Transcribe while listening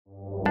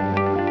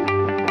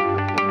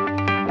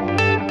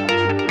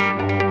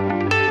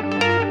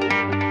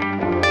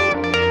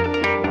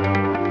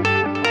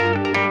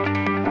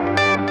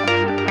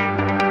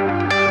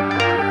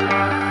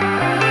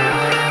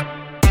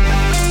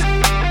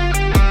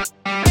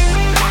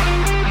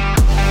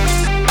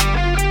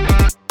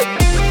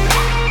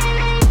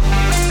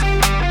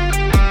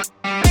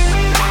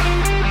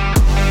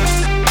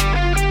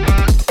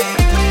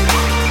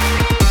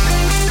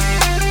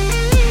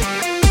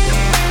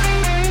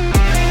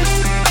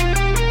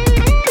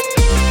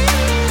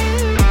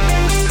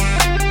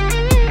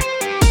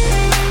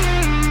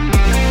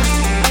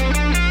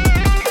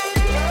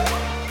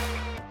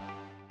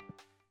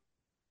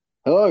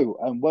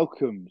and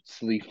welcome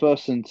to the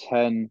First and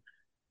 10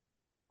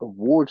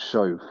 award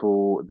show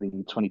for the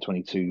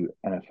 2022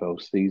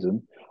 NFL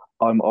season.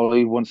 I'm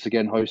Ollie, once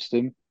again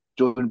hosting,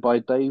 joined by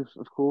Dave,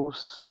 of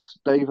course.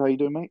 Dave, how you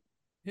doing, mate?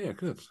 Yeah,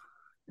 good.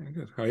 Yeah,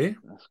 good. How are you?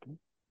 That's good.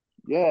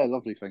 Yeah,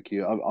 lovely, thank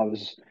you. I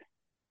was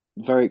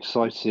very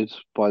excited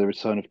by the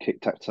return of Kick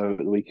Tac Toe at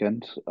the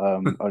weekend,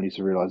 only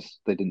to realise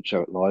they didn't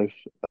show it live.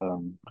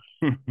 Um,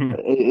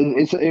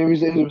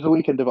 it was a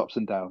weekend of ups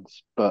and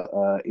downs, but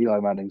Eli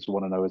Manning's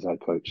want to know as head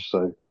coach,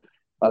 so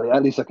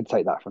at least I can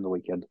take that from the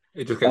weekend.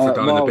 He just gets it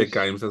done in the big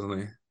Miles, games, doesn't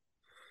he?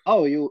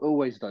 oh, you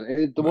always do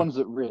the No, ones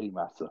that really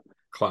matter.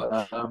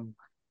 clutch. Um,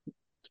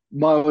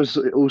 Miles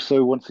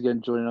also once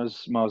again joining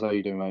us. Miles, how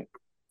you doing, mate?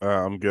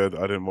 I'm good.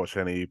 I didn't watch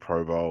any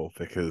Pro Bowl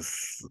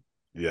because,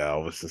 yeah, I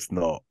was just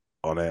not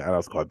on it, and I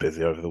was quite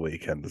busy over the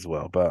weekend as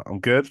well. But I'm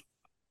good.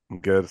 I'm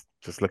good.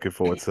 Just looking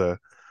forward to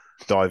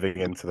diving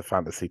into the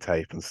fantasy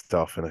tape and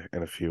stuff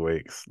in a few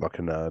weeks, like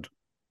a nerd.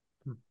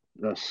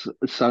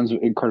 It sounds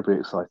incredibly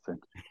exciting,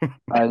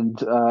 and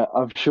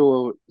I'm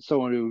sure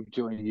someone will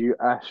join you,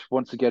 Ash,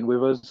 once again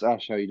with us.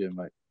 Ash, how you doing,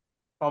 mate?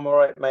 I'm all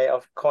right, mate.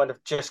 I've kind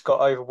of just got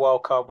over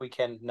Wildcard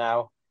weekend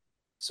now,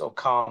 sort of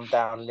calmed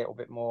down a little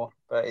bit more,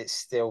 but it's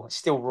still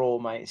raw,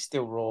 mate. It's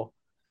still raw.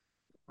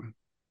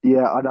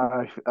 Yeah, I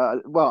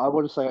know. Well, I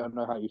want to say I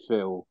know how you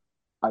feel.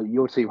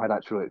 Your team had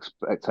actual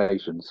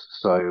expectations,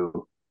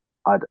 so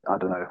I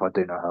don't know if I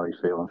do know how you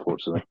feel,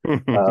 unfortunately.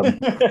 Um,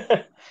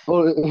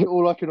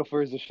 all I can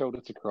offer is a shoulder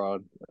to cry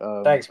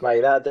on. Thanks,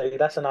 mate.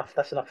 That's enough.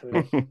 That's enough for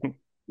me.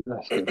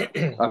 That's good.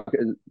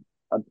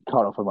 I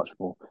can't offer much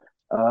more.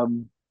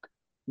 Um,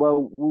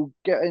 well, we'll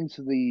get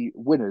into the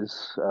winners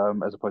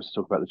as opposed to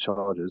talk about the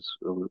Chargers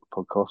of the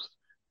podcast.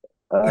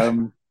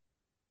 Um,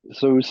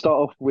 so we'll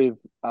start off with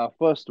our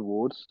first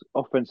awards,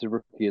 Offensive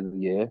Rookie of the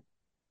Year.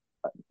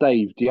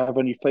 Dave, do you have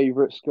any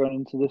favourites going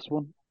into this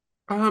one?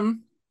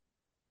 Um,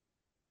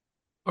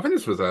 I think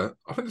this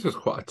was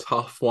quite a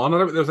tough one. I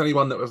don't think there was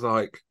anyone that was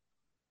like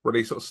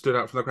really sort of stood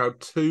out from the crowd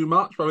too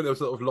much. But I think there was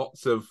sort of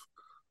lots of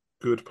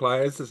good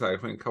players to say. I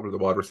think a couple of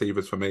the wide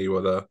receivers for me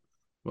were the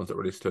ones that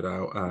really stood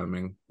out.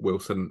 In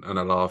Wilson and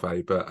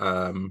Olave, but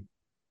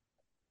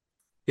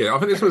yeah, I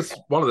think this was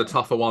one of the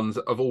tougher ones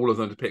of all of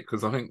them to pick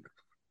because I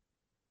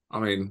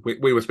mean,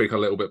 we were speaking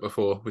a little bit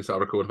before we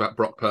started recording about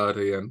Brock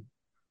Purdy, and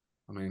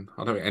I mean,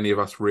 I don't think any of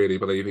us really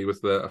believe he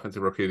was the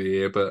offensive rookie of the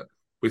year, but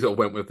we sort of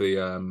went with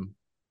the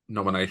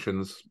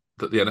nominations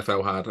that the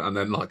NFL had, and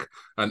then like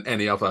and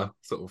any other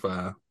sort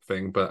of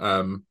thing. But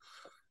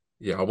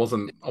yeah, I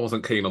wasn't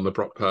keen on the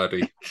Brock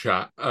Purdy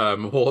chat,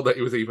 or that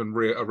he was even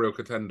a real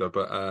contender.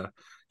 But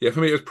yeah, for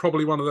me, it was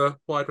probably one of the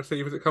wide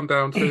receivers it come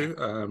down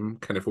to.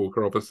 Kenneth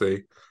Walker,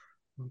 obviously,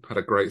 had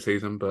a great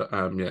season, but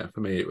yeah,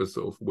 for me, it was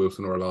sort of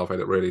Wilson or Olave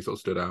that really sort of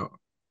stood out.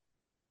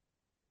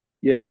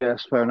 Yeah,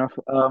 that's fair enough.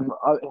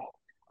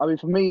 I mean,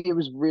 for me, it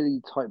was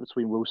really tight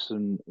between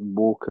Wilson and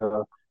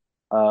Walker.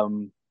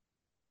 Um,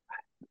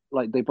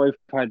 like they both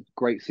had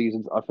great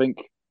seasons. I think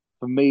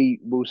for me,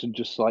 Wilson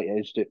just slight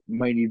edged it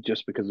mainly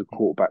just because of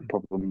quarterback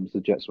problems the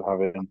Jets were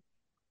having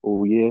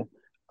all year.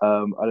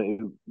 I don't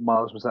know,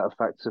 Miles, was that a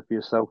factor for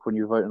yourself when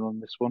you were voting on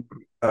this one?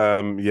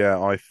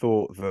 Yeah, I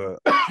thought that,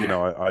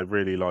 I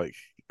really like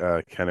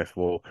Kenneth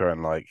Walker,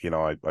 and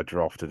I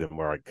drafted him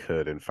where I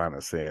could in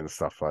fantasy and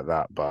stuff like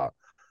that, but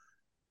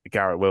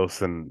Garrett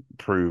Wilson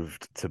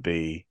proved to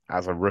be,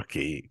 as a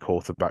rookie,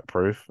 quarterback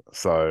proof.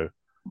 So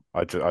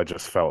I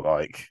just felt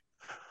like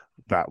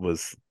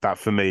that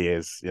for me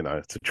is,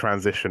 to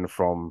transition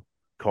from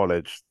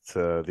college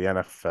to the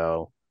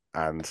NFL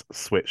and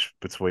switch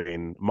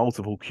between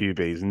multiple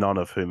QBs, none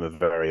of whom are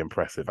very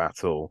impressive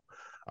at all.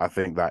 I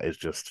think that is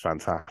just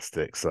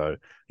fantastic. So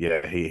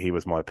yeah, he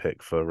was my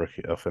pick for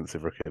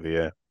offensive rookie of the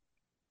year.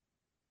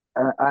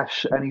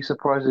 Ash, any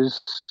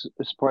surprises?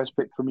 A surprise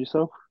pick from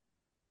yourself?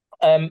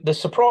 The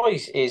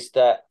surprise is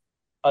that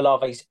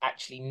Olave's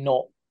actually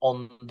not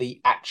on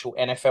the actual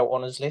NFL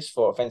honors list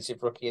for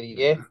Offensive Rookie of the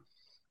Year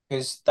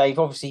because they've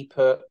obviously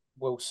put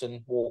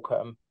Wilson, Walker,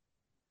 and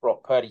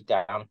Brock Purdy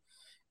down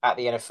at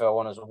the NFL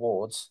Honors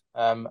Awards.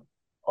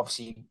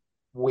 Obviously,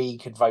 we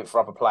could vote for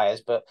other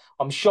players, but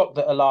I'm shocked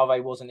that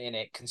Olave wasn't in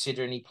it,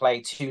 considering he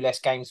played two less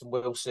games than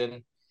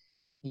Wilson.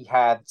 He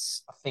had,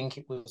 I think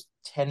it was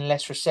 10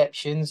 less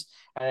receptions,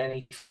 and then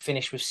he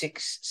finished with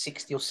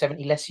 60 or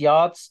 70 less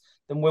yards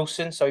than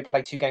Wilson. So he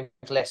played two games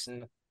less,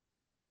 and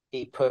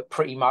he put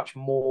pretty much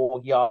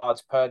more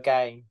yards per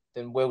game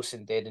than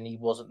Wilson did, and he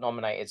wasn't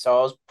nominated. So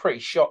I was pretty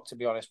shocked, to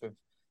be honest, with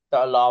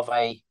that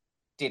Olave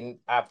didn't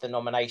have the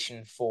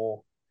nomination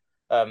for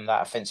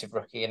that offensive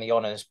rookie in the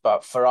honors.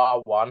 But for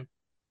our one,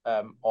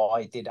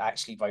 I did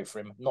actually vote for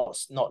him,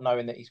 not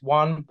knowing that he's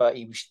won, but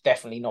he was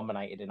definitely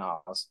nominated in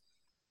ours.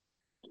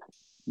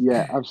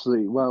 Yeah,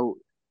 absolutely. Well,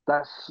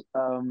 that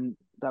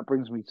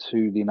brings me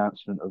to the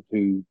announcement of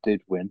who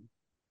did win.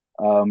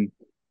 Um,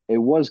 it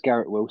was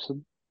Garrett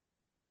Wilson.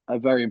 A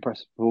very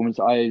impressive performance.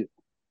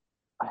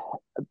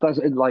 That's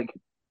like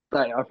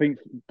that. I think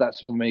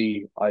that's for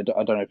me. I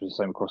don't know if it's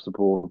the same across the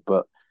board,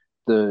 but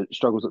the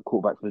struggles at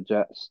quarterback for the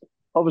Jets.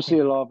 obviously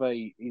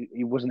Olave,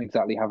 he wasn't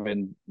exactly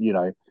having,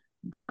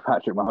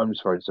 Patrick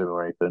Mahomes thrown to him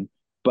or anything,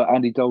 but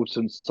Andy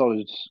Dalton,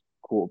 solid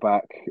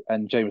quarterback,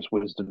 and Jameis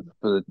Winston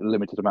for the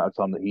limited amount of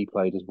time that he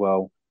played as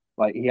well.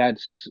 Like he had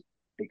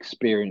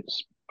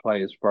experienced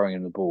players throwing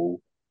in the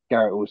ball.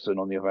 Garrett Wilson,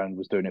 on the other end,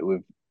 was doing it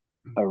with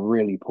a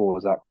really poor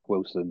Zach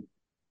Wilson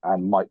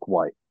and Mike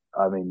White.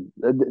 I mean,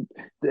 and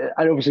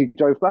obviously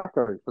Joe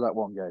Flacco for that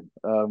one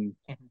game.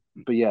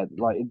 But yeah,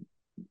 like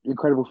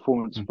incredible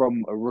performance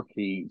from a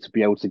rookie to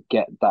be able to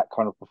get that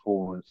kind of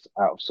performance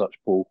out of such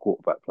poor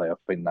quarterback play. I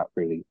think that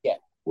really Yeah.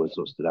 was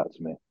what stood out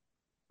to me.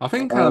 I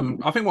think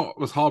what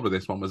was hard with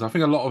this one was I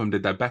think a lot of them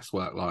did their best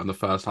work like in the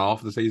first half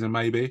of the season,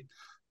 maybe.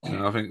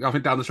 I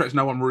think down the stretch,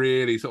 no one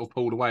really sort of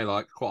pulled away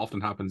like quite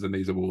often happens in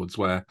these awards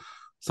where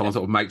someone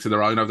sort of makes it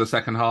their own over the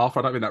second half.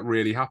 I don't think that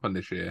really happened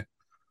this year.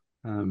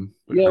 Well,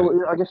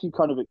 I guess you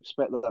kind of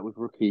expect that with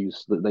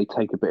rookies that they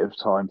take a bit of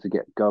time to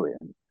get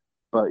going,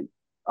 but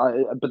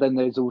but then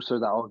there's also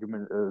that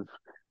argument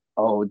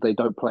of they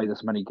don't play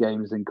this many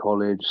games in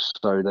college,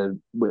 so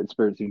we're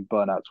experiencing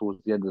burnout towards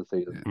the end of the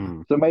season.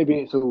 Mm. So maybe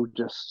it's all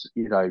just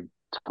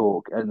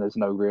talk, and there's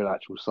no real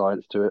actual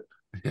science to it.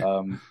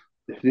 Yeah.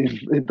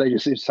 If they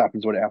just it just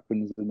happens when it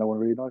happens, and no one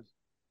really knows.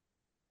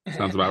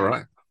 Sounds about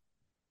right.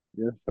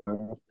 Yeah, fair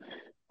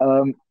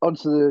enough.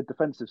 Onto the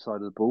defensive side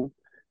of the ball,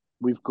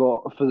 we've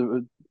got for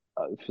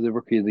the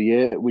rookie of the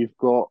year, we've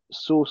got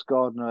Sauce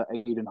Gardner,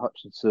 Aiden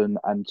Hutchinson,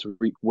 and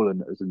Tariq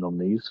Woolen as the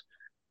nominees.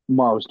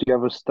 Miles, do you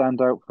have a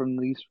standout from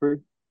these three?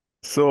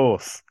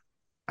 Sauce.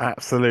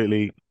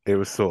 Absolutely, it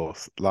was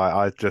Sauce.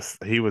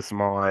 He was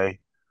my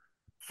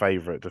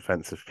favorite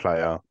defensive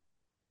player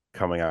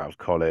coming out of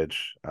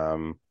college.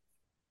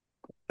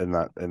 In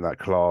that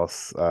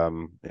class.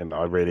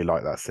 I really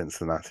like that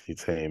Cincinnati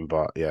team,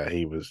 but yeah,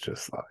 he was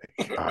just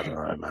like, I don't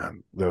know,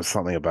 man. There was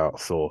something about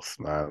Sauce,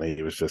 man.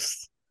 He was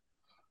just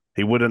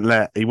he wouldn't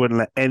let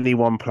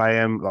anyone play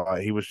him.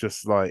 Like he was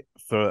just like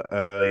for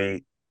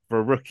a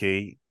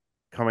rookie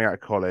coming out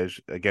of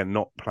college, again,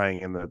 not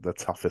playing in the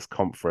toughest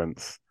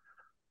conference.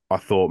 I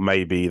thought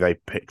maybe they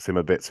picked him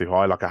a bit too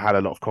high. Like I had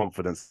a lot of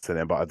confidence in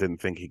him, but I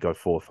didn't think he'd go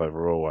fourth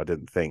overall. I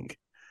didn't think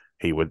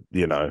he would,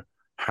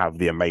 have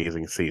the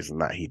amazing season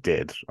that he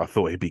did. I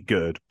thought he'd be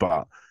good,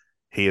 but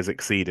he has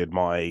exceeded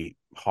my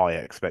high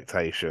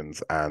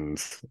expectations.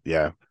 And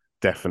yeah,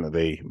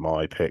 definitely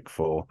my pick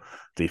for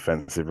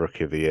defensive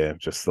rookie of the year.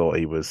 Just thought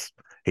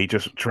he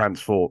just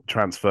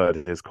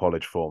transferred his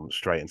college form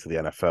straight into the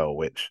NFL,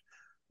 which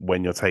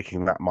when you're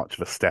taking that much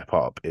of a step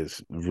up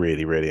is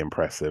really, really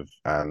impressive.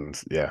 And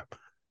yeah,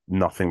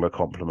 nothing but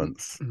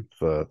compliments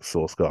for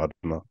Sauce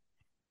Gardner.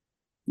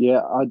 Yeah,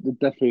 I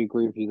definitely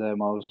agree with you there,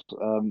 Miles.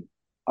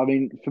 I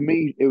mean, for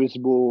me, it was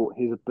more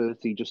his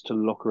ability just to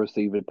lock a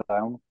receiver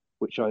down,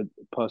 which I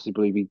personally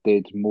believe he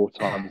did more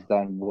times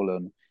than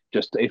Woolen.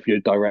 Just if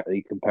you're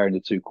directly comparing the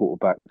two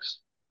quarterbacks,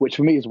 which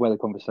for me is where the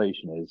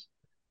conversation is.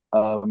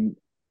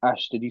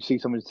 Ash, did you see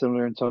something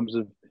similar in terms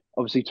of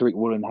obviously Tariq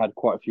Woolen had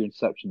quite a few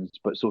interceptions,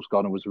 but Sauce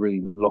Gardner was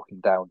really locking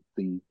down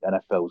the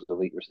NFL's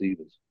elite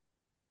receivers?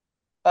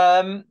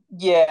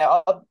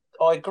 Yeah,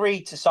 I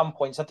agree to some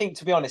points. I think,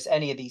 to be honest,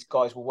 any of these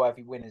guys were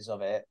worthy winners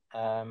of it.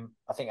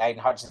 I think Aiden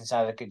Hutchinson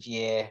had a good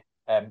year.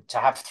 To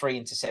have 3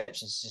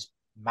 interceptions is just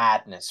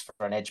madness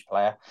for an edge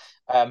player.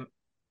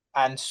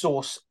 And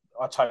Sauce,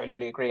 I totally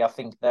agree. I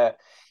think that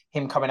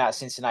him coming out of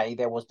Cincinnati,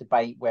 there was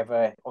debate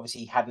whether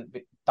obviously he hadn't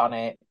done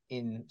it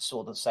in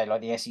sort of say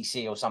like the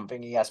SEC or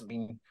something. He hasn't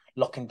been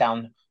locking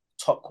down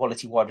top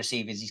quality wide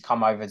receivers. He's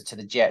come over to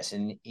the Jets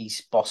and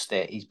he's bossed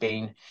it.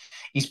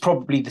 He's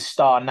probably the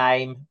star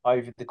name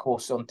over the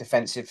course on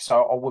defensive.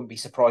 So I wouldn't be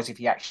surprised if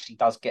he actually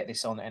does get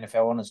this on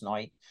NFL Honors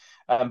Night.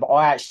 But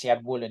I actually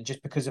had Woolen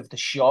just because of the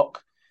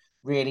shock.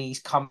 Really,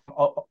 he's come.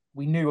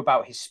 We knew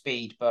about his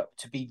speed, but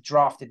to be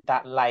drafted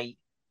that late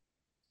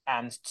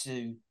and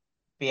to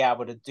be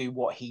able to do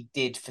what he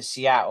did for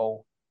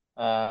Seattle,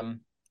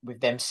 with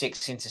them 6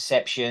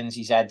 interceptions,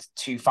 he's had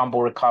 2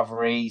 fumble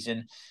recoveries,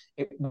 and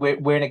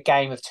we're in a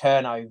game of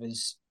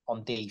turnovers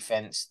on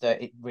defense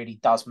that it really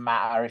does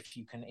matter if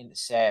you can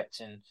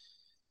intercept and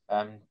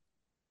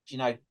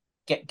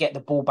get the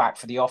ball back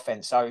for the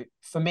offense. So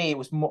for me, it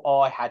was more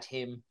I had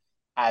him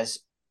as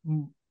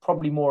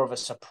probably more of a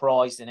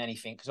surprise than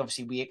anything, because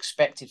obviously we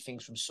expected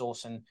things from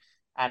Sauce and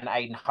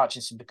Aiden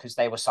Hutchinson because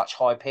they were such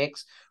high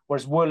picks.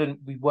 Whereas Woolen,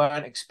 we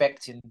weren't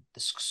expecting the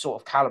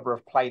sort of caliber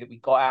of play that we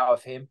got out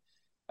of him.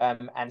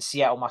 And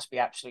Seattle must be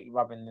absolutely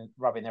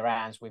rubbing their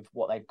hands with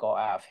what they've got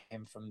out of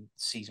him from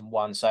season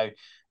 1. So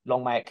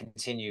long may it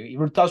continue. He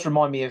does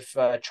remind me of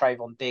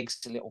Trayvon Diggs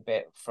a little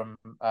bit from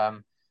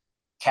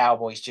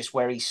Cowboys, just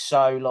where he's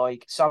so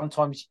like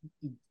sometimes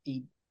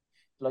he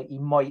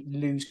might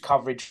lose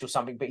coverage or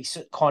something, but he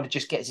kind of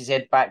just gets his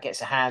head back,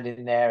 gets a hand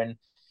in there, and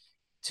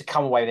to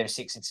come away with them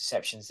 6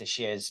 interceptions this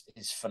year is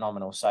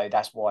phenomenal. So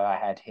that's why I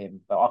had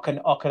him. But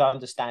I could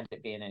understand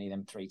it being any of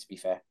them 3, to be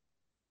fair.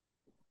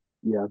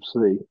 Yeah,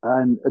 absolutely.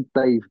 And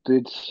Dave,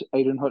 did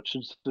Aiden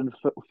Hutchinson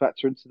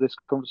factor into this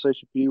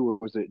conversation for you, or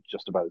was it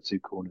just about the 2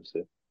 corners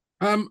here?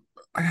 Um,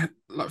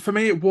 like for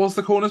me, it was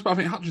the corners, but I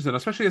think Hutchinson,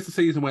 especially as the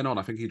season went on,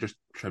 I think he just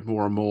showed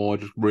more and more,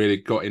 just really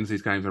got into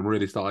these games and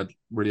really started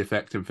really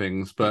affecting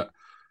things. But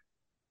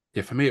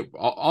yeah, for me,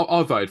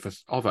 I'll vote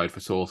for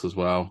Source as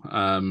well.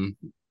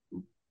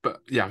 But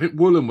yeah, I think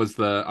Woolen was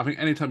the. I think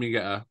anytime you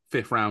get a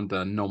fifth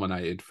rounder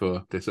nominated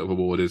for this sort of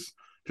award is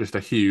just a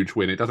huge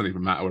win. It doesn't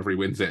even matter whether he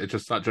wins it. It's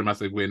just such a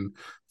massive win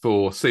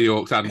for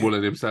Seahawks and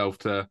Woolen himself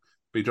to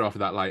be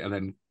drafted that late and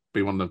then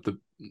be one of the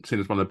seen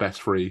as one of the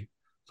best three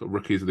sort of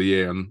rookies of the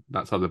year and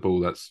that side of the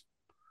ball. It's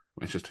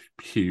just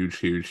a huge,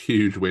 huge,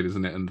 huge win,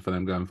 isn't it? And for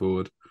them going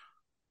forward.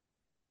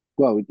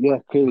 Well, yeah,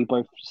 clearly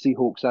both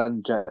Seahawks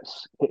and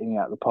Jets hitting it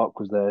out the park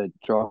with their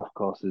draft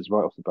classes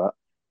right off the bat.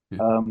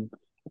 Yeah.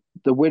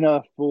 The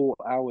winner for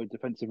our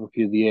Defensive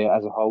Rookie of the Year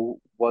as a whole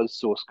was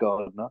Sauce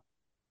Gardner.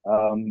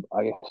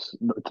 I guess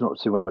not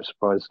too much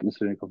surprise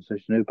considering the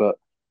competition here, but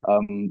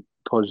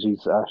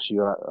apologies, Ash,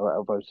 you are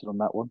outvoted on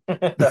that one.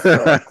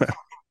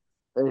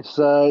 It's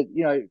a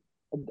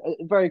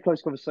very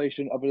close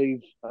conversation. I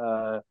believe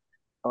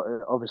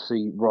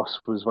obviously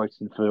Ross was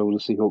voting for all the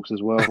Seahawks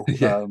as well.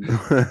 Yeah.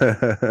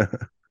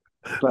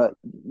 But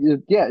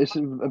yeah, it's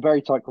a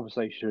very tight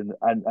conversation,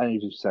 and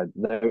as you said,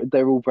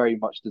 they're all very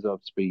much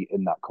deserve to be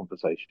in that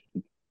conversation,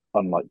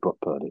 unlike Brock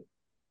Purdy.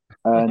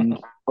 And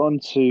on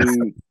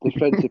to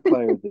Defensive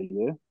Player of the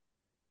Year,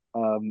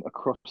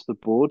 across the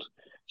board.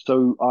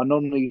 So our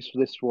nominees for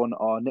this one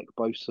are Nick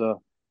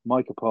Bosa,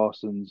 Micah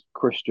Parsons,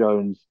 Chris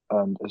Jones,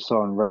 and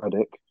Hassan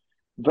Reddick.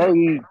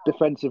 Very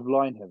defensive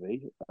line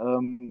heavy.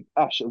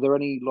 Ash, are there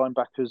any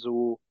linebackers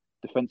or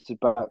defensive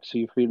backs who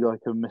you feel like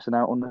are missing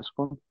out on this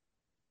one?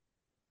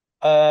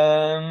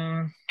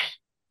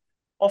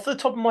 Off the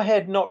top of my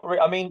head, not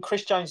really. I mean,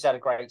 Chris Jones had a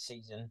great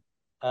season.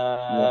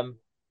 Yeah.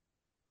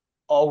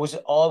 I was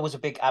a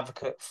big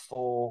advocate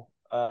for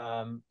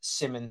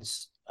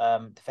Simmons,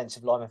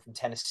 defensive lineman from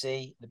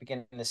Tennessee. At the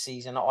beginning of the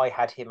season, I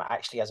had him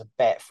actually as a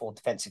bet for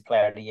Defensive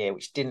Player of the Year,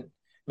 which didn't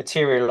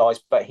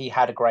materialize, but he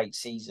had a great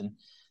season.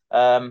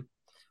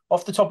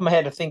 Off the top of my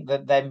head, I think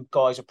that them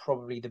guys are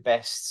probably the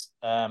best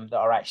that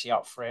are actually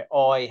up for it.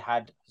 I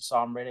had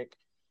Hassan Reddick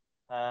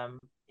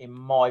in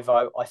my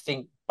vote. I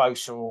think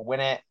Bosa will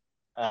win it,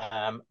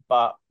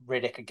 but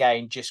Reddick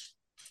again, just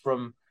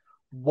from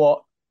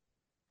what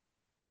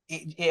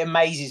it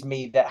amazes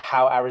me that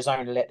how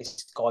Arizona let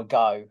this guy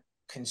go,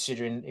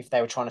 considering if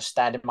they were trying to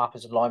stand him up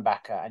as a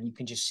linebacker, and you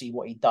can just see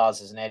what he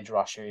does as an edge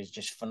rusher is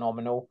just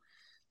phenomenal.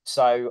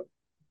 So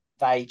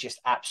they just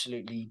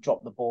absolutely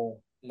dropped the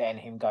ball,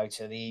 letting him go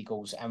to the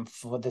Eagles. And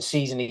for the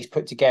season he's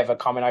put together,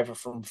 coming over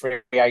from free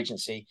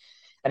agency,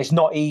 and it's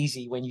not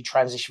easy when you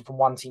transition from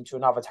one team to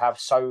another to have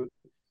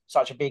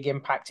such a big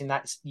impact in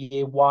that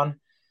year one.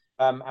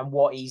 And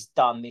what he's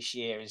done this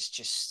year is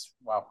just,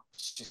 well,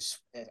 it's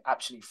just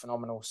absolutely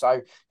phenomenal.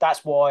 So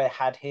that's why I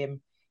had him.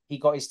 He's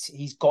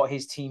got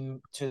his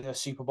team to the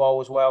Super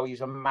Bowl as well. He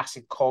was a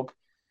massive cog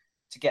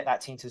to get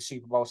that team to the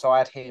Super Bowl. So I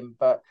had him,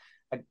 but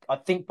I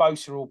think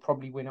Bosa will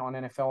probably win it on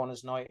NFL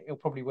Honors Night. He'll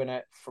probably win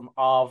it from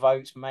our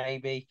votes,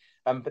 maybe.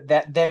 But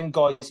them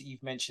guys that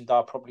you've mentioned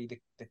are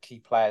probably the key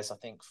players, I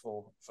think,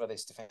 for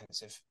this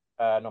defensive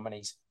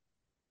nominees.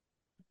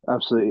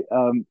 Absolutely.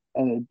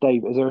 And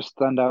Dave, is there a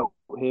standout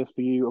here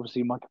for you?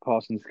 Obviously, Micah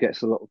Parsons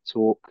gets a lot of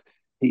talk.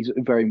 He's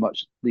very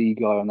much the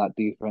guy on that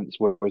defense,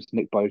 whereas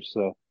Nick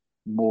Bosa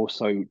more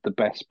so the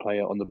best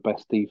player on the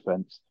best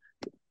defense.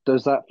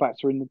 Does that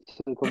factor into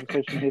the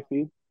conversation here for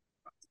you?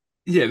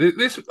 Yeah,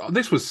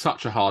 this was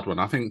such a hard one.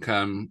 I think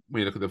when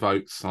you look at the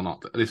votes on it,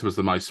 this was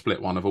the most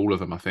split one of all of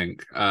them, I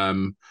think.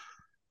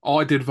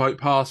 I did vote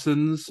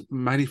Parsons,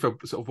 mainly for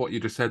sort of what you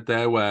just said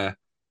there, where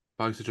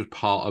both are just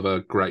part of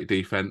a great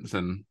defense,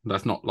 and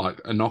that's not like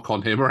a knock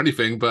on him or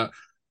anything, but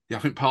yeah, I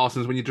think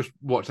Parsons, when you just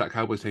watch that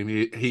Cowboys team,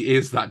 he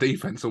is that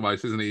defense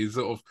almost, isn't he? He's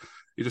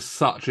just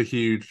such a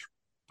huge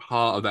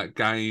part of that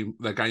game,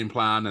 their game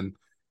plan, and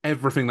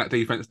everything that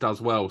defense does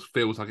well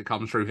feels like it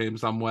comes through him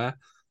somewhere.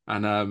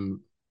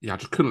 And yeah, I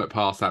just couldn't look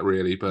past that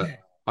really. But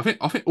I think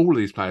all of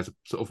these players are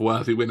sort of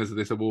worthy winners of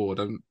this award,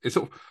 and it's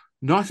sort of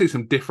nice to see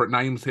some different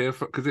names here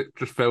because it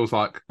just feels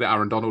like the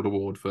Aaron Donald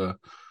Award for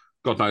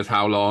God knows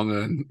how long,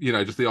 and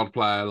just the odd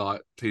player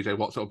like TJ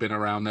Watt sort of been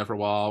around there for a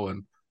while,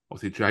 and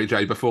obviously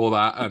JJ before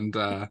that, and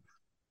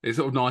it's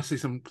sort of nice to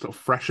see some sort of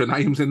fresher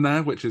names in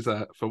there, which is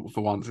for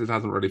once it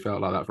hasn't really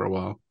felt like that for a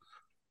while.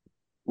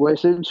 Well,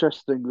 it's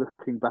interesting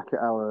looking back at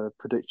our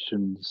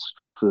predictions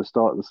for the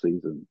start of the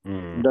season.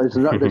 There's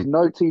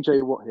no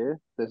TJ Watt here.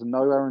 There's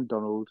no Aaron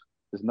Donald.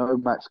 There's no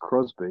Max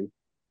Crosby.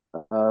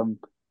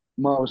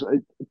 Miles,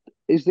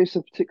 is this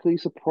a particularly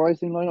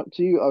surprising lineup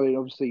to you? I mean,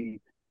 obviously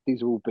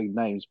these are all big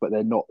names, but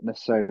they're not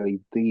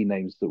necessarily the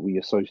names that we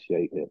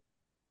associate here.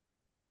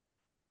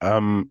 I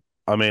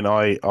mean,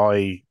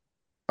 I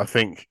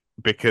think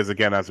because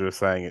again, as we were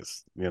saying,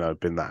 it's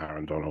been that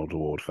Aaron Donald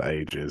Award for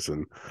ages,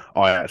 and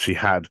I actually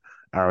had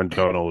Aaron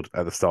Donald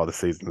at the start of the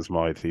season as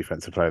my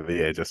defensive player of the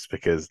year, just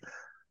because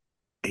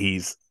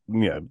he's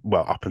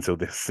well, up until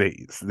this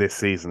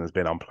season has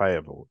been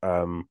unplayable.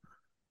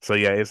 So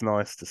yeah, it's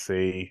nice to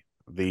see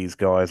these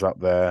guys up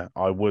there.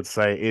 I would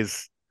say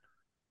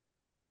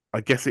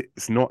I guess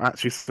it's not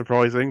actually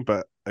surprising,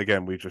 but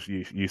again, we're just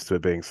used to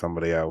it being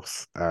somebody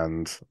else.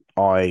 And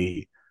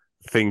I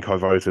think I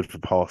voted for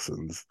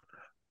Parsons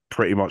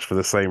pretty much for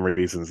the same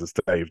reasons as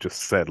Dave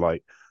just said.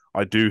 Like,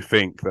 I do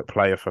think that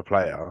player for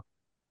player,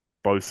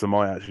 Bosa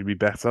might actually be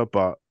better,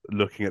 but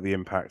looking at the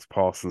impact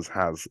Parsons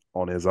has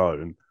on his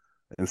own,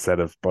 instead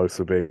of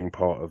Bosa being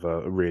part of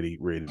a really,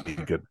 really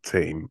good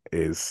team,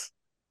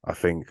 I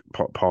think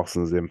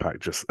Parsons'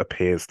 impact just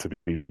appears to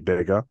be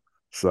bigger.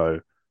 So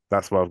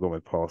that's why I've gone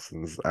with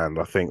Parsons. And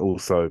I think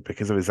also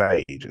because of his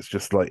age, it's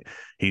just like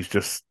he's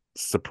just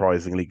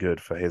surprisingly good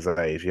for his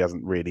age. He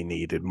hasn't really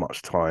needed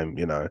much time,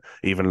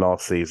 Even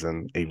last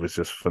season, he was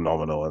just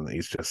phenomenal, and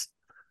he's just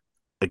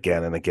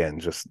again and again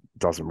just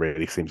doesn't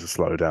really seem to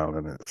slow down,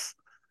 and it's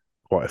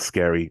quite a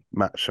scary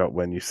matchup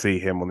when you see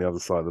him on the other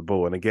side of the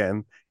ball. And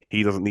again,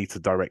 he doesn't need to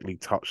directly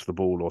touch the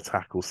ball or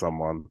tackle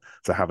someone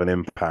to have an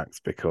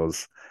impact,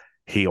 because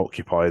he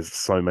occupies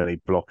so many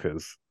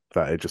blockers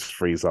that it just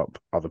frees up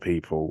other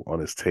people on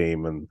his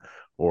team,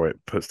 or it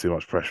puts too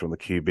much pressure on the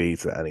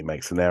QB and he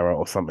makes an error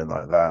or something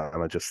like that.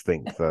 And I just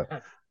think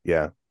that,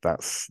 yeah,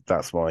 that's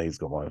why he's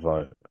got my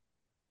vote.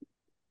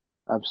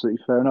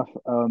 Absolutely fair enough.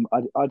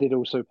 I did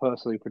also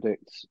personally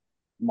predict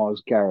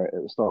Myles Garrett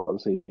at the start of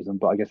the season,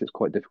 but I guess it's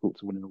quite difficult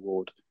to win an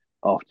award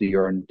after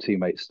your own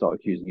teammates start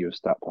accusing you of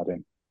stat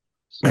padding.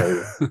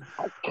 So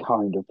I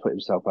kind of put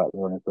himself out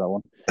there on it for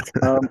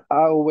that one.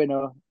 Our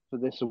winner for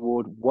this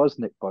award was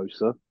Nick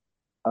Bosa.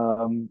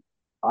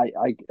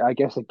 I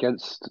guess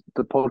against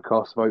the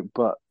podcast vote,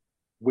 but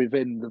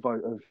within the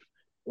vote of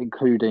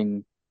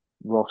including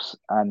Ross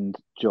and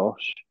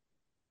Josh.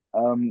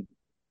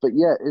 But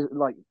yeah,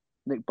 like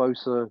Nick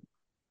Bosa,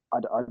 I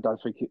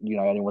don't think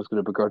anyone's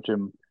going to begrudge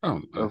him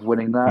of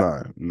winning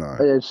that. No.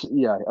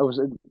 It was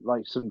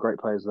like some great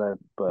players there,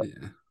 but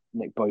Yeah.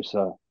 Nick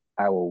Bosa,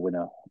 our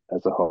winner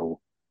as a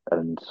whole,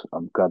 and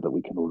I'm glad that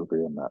we can all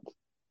agree on that.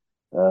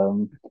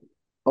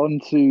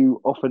 On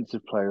to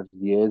Offensive Player of the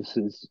Year. This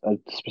is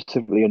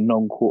specifically a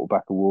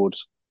non-quarterback award,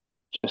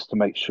 just to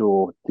make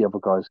sure the other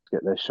guys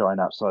get their shine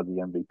outside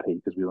the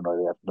MVP, because we all know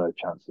they have no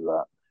chance of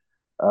that.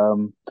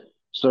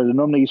 So the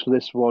nominees for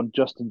this one: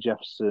 Justin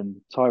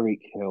Jefferson,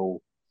 Tyreek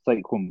Hill,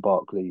 Saquon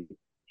Barkley,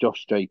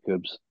 Josh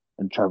Jacobs,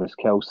 and Travis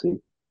Kelce.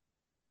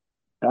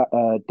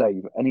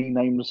 Dave, any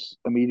names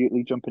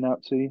immediately jumping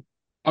out to you?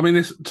 I mean,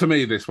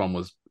 this one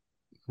was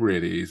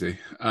really easy.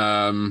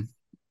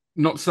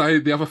 Not to say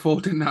the other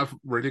four didn't have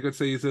really good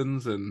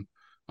seasons, and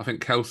I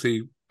think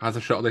Kelce has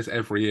a shot at this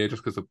every year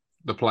just because of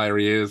the player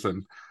he is,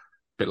 and a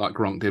bit like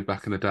Gronk did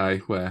back in the day,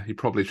 where he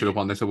probably should have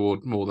won this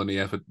award more than he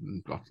ever.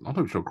 I'm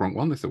not sure Gronk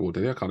won this award,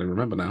 did he? I can't even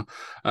remember now.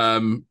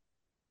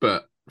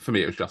 But for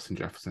me, it was Justin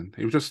Jefferson.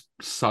 He was just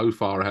so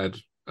far ahead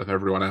of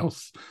everyone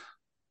else.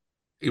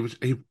 He was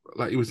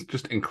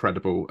just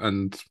incredible,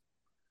 and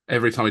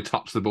every time he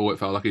touched the ball, it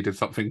felt like he did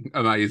something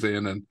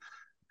amazing, and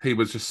he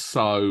was just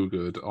so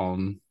good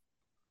on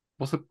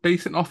what's a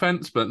decent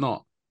offense, but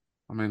not.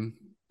 I mean,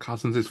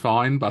 Cousins is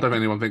fine, but I don't think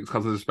anyone thinks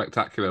Cousins is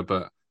spectacular.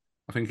 But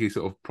I think he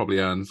sort of probably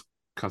earns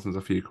Cousins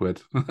a few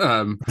quid.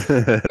 Like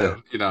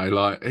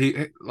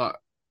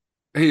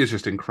he is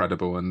just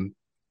incredible, and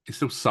he's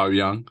still so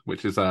young,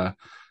 which is I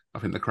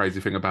think the crazy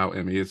thing about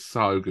him. He is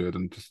so good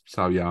and just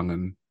so young,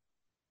 and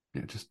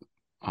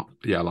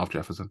I love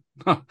Jefferson.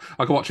 I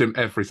can watch him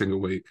every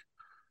single week.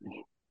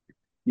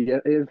 Yeah,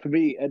 for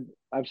me, and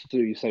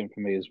absolutely same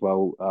for me as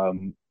well.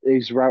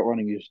 His route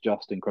running is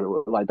just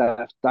incredible. Like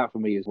that for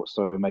me is what's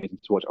so amazing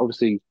to watch.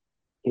 Obviously,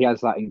 he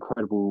has that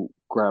incredible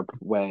grab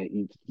where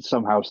he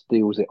somehow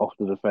steals it off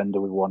the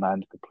defender with one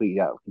hand, completely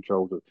out of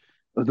control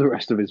of the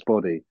rest of his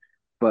body.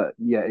 But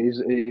yeah,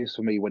 it is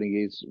for me when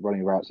he is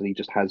running routes and he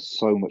just has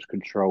so much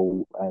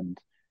control and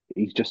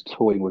he's just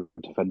toying with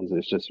defenders.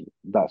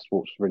 That's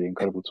what's really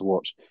incredible to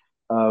watch.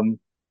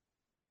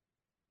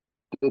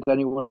 Did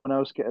anyone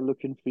else get a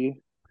look in for you?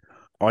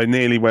 I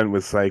nearly went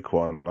with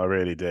Saquon. I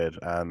really did.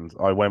 And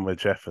I went with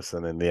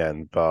Jefferson in the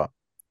end. But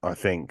I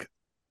think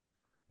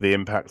the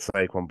impact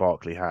Saquon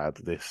Barkley had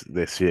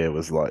this year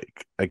was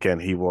like, again,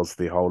 he was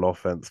the whole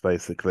offense,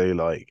 basically.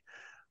 Like,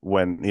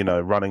 when,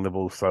 running the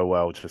ball so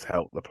well just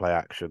helped the play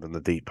action and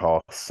the deep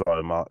pass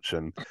so much.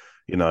 And,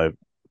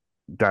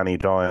 Danny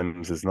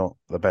Dimes is not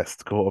the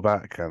best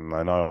quarterback. And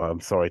I know I'm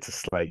sorry to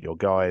slate your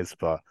guys,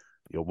 but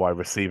your wide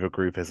receiver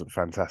group isn't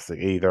fantastic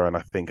either. And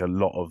I think a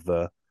lot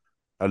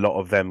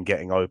of them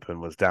getting open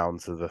was down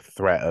to the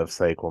threat of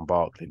Saquon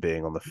Barkley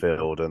being on the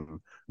field and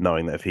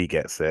knowing that if he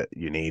gets it,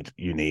 you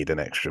need an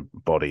extra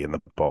body in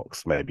the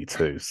box, maybe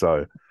two.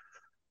 So,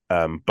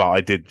 but I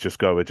did just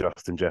go with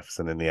Justin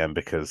Jefferson in the end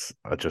because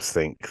I just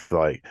think,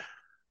 like,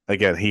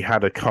 again, he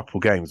had a couple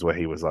games where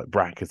he was like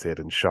bracketed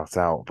and shut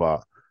out,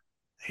 but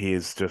he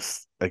is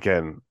just,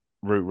 again,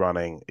 route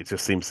running. It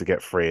just seems to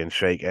get free and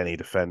shake any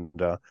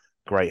defender.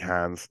 Great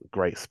hands,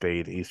 great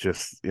speed. He's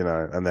just,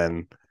 and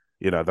then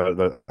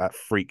that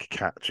freak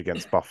catch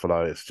against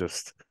Buffalo.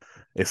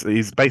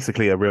 He's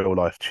basically a real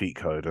life cheat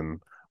code,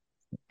 and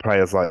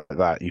players like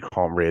that you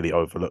can't really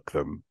overlook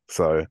them.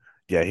 So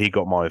yeah, he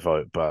got my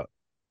vote, but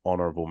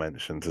honourable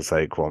mention to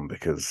Saquon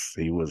because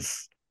he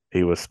was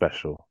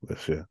special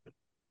this year.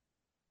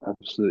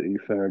 Absolutely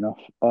fair enough.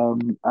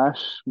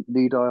 Ash,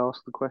 need I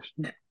ask the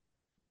question?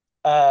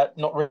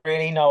 Not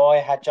really. No, I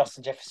had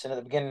Justin Jefferson at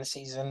the beginning of the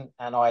season,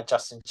 and I had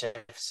Justin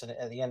Jefferson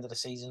at the end of the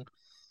season.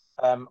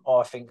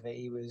 I think that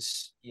he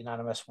was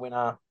unanimous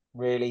winner.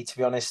 Really, to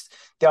be honest,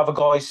 the other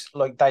guys,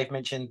 like Dave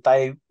mentioned,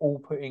 they all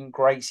put in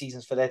great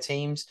seasons for their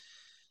teams.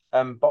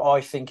 But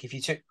I think if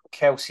you took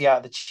Kelsey out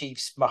of the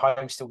Chiefs,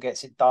 Mahomes still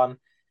gets it done.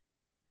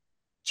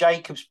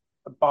 Jacobs,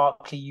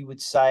 Barkley, you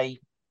would say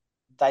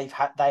they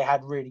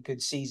had really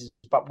good seasons,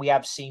 but we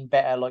have seen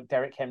better like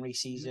Derrick Henry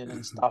season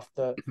and stuff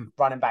that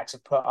running backs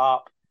have put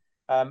up.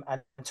 And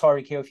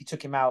Tyreek Hill, if you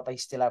took him out, they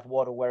still have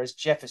Waddle. Whereas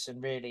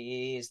Jefferson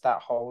really is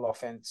that whole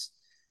offense.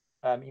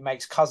 He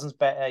makes Cousins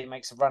better. He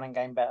makes the running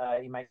game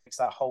better. He makes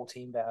that whole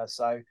team better.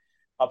 So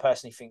I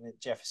personally think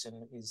that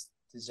Jefferson is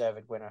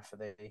deserved winner for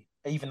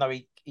even though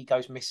he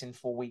goes missing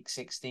for week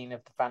 16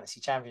 of the fantasy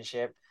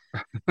championship,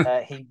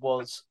 he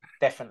was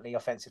definitely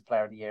offensive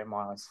player of the year in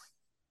my eyes.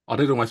 I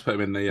did almost put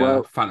him in the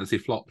Well, fantasy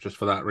flop just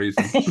for that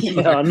reason.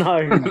 Yeah, I know.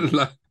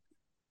 Like,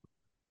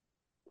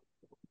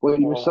 well,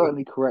 you were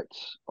certainly correct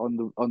on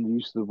the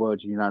use of the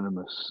word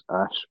unanimous,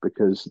 Ash,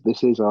 because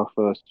this is our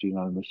first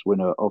unanimous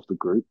winner of the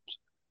group.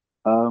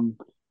 Um,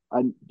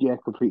 and yeah,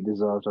 completely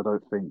deserved. I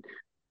don't think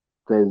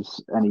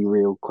there's any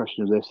real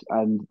question of this,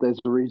 and there's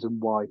a reason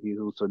why he's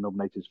also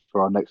nominated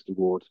for our next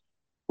award,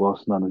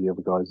 whilst none of the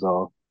other guys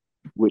are,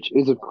 which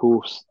is of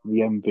course the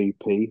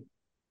MVP,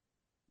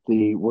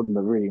 the one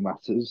that really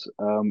matters.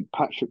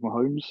 Patrick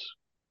Mahomes,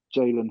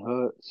 Jalen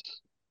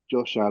Hurts,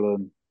 Josh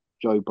Allen,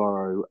 Joe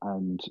Burrow,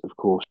 and of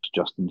course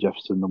Justin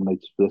Jefferson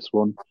nominated for this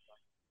one.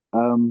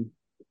 Um,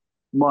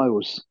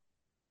 Miles,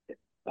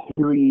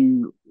 who are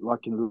you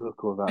liking the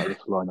look of out of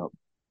this lineup?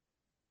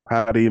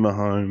 Patty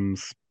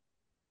Mahomes.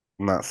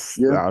 And that's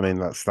Yeah, I mean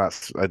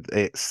that's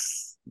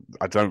it's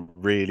I don't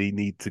really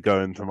need to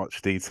go into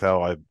much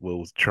detail. I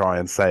will try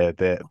and say a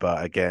bit,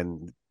 but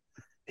again,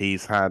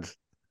 he's had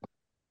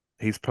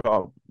he's put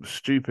up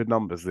stupid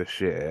numbers this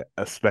year,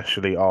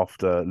 especially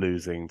after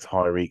losing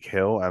Tyreek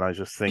Hill, and I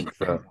just think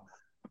that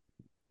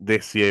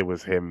this year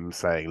was him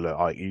saying, "Look,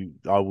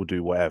 I will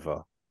do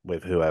whatever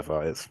with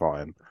whoever. It's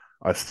fine."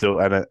 I still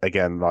and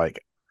again,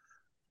 like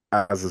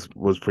as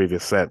was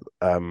previous said,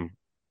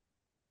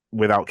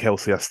 without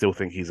Kelsey, I still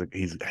think he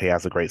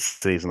has a great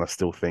season. I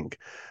still think,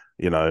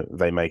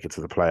 they make it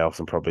to the playoffs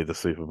and probably the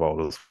Super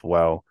Bowl as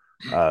well.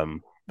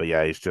 But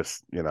yeah, he's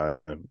just,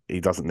 he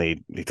doesn't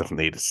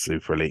need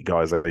super elite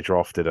guys. They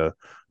drafted a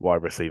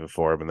wide receiver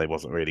for him and they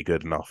wasn't really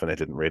good enough and it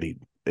didn't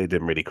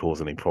really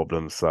cause any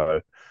problems. So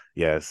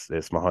yeah, it's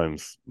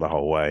Mahomes the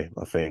whole way.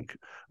 I think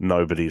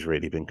nobody's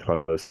really been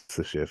close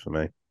this year for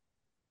me.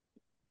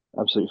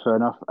 absolutely fair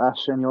enough.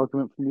 Ash, any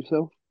argument from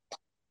yourself?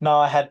 No,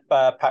 I had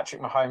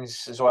Patrick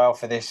Mahomes as well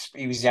for this.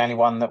 He was the only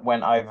one that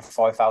went over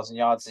 5,000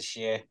 yards this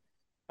year.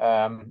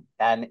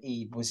 And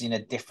he was in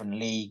a different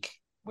league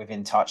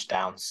within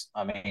touchdowns.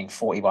 I mean,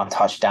 41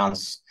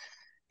 touchdowns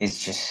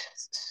is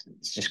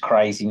just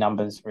crazy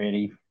numbers,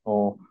 really.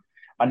 For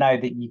I know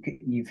that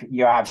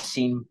you have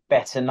seen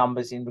better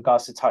numbers in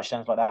regards to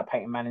touchdowns like that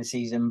Peyton Manning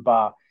season,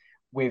 but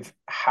with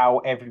how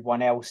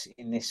everyone else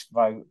in this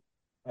vote,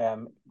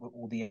 with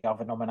all the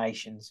other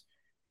nominations,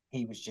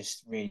 he was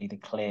just really the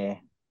clear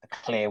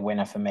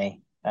winner for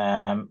me.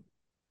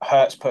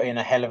 Hurts put in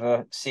a hell of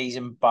a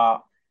season,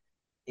 but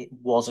it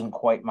wasn't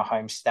quite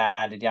Mahomes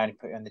standard. He only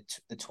put in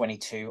the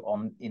 22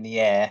 on in the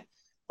air.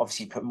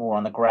 Obviously, put more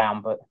on the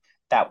ground, but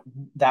that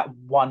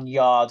 1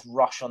 yard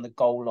rush on the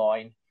goal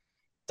line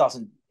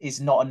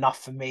is not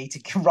enough for me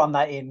to run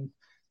that in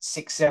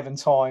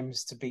 6-7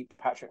 times to beat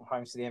Patrick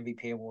Mahomes to the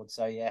MVP award.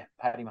 So yeah,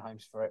 Patty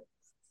Mahomes for it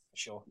for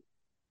sure.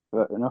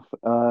 Fair enough.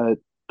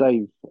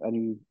 Dave,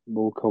 any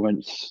more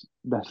comments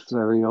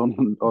necessary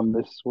on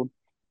this one?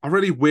 I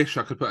really wish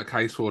I could put a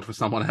case forward for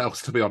someone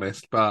else, to be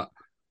honest, but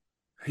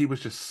he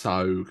was just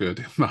so good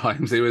in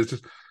Mahomes. He was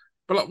just,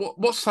 but like,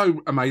 what's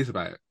so amazing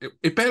about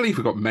it barely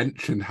even got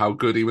mentioned how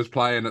good he was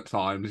playing at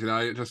times.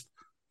 It just,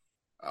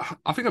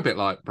 I think a bit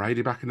like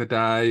Brady back in the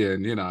day,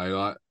 and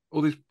like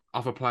all these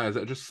other players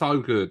that are just so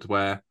good,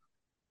 where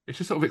it's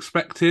just sort of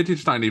expected. You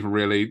just don't even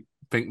really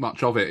think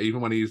much of it,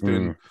 even when he's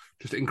doing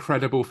just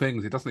incredible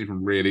things. He doesn't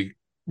even really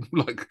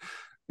like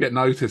get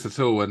noticed at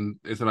all, and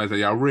it's amazing.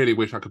 Yeah, I really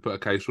wish I could put a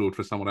case forward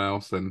for someone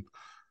else, and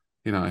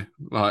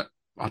like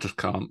I just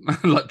can't.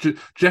 Like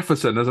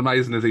Jefferson, as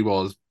amazing as he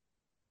was,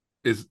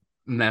 is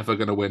never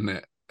going to win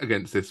it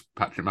against this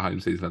Patrick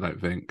Mahomes season. I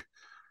don't think.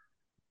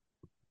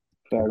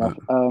 Fair enough.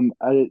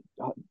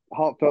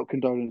 Heartfelt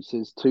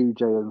condolences to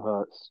Jalen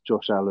Hurts,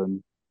 Josh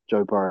Allen,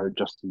 Joe Burrow,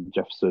 Justin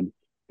Jefferson,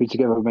 who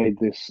together made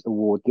this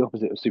award the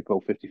opposite of Super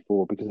Bowl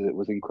 54 because it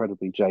was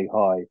incredibly J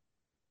high.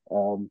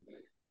 Um,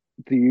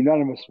 the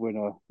unanimous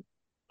winner,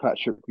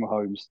 Patrick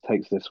Mahomes,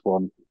 takes this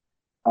one,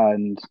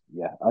 and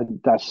yeah,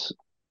 that's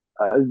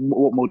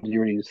what more do you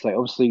really need to say?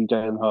 Obviously,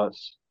 Jalen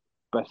Hurts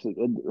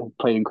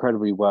played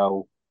incredibly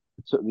well,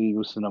 took the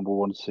Eagles to number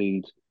one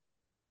seed.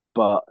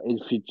 But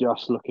if you're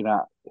just looking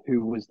at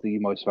who was the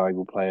most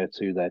valuable player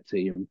to their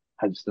team,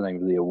 hence the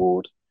name of the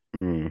award,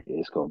 Mm.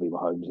 it's got to be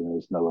Mahomes, and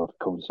there's no other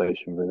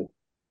conversation really.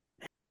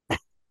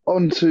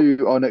 On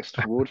to our next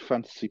award,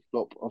 Fantasy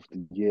Flop of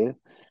the Year.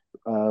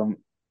 Um,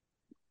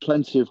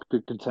 Plenty of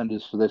good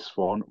contenders for this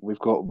one. We've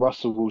got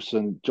Russell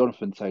Wilson,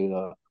 Jonathan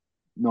Taylor,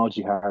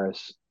 Najee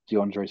Harris,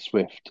 DeAndre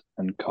Swift,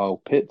 and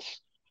Kyle Pitts.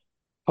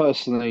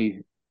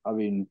 Personally, I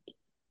mean,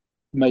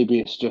 maybe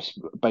it's just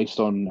based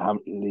on how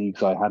many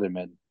leagues I had him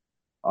in.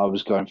 I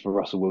was going for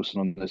Russell Wilson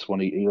on this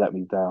one. He let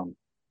me down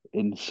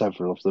in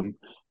several of them.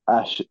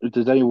 Ash,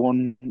 did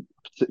anyone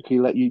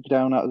particularly let you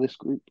down out of this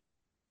group?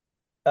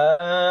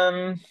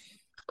 Um,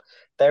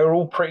 they were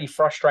all pretty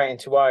frustrating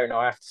to own,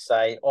 I have to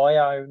say. I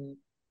own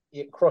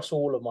across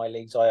all of my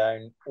leagues, I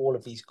own all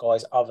of these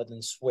guys other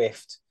than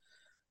Swift.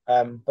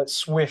 But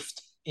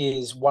Swift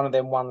is one of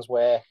them ones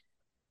where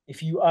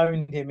if you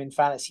owned him in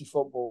fantasy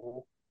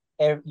football,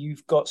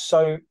 you've got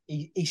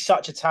he's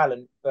such a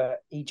talent, but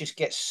he just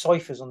gets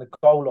ciphers on the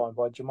goal line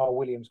by Jamal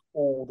Williams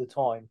all the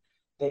time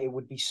that it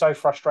would be so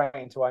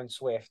frustrating to own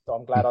Swift.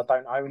 I'm glad I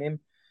don't own him.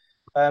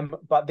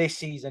 But this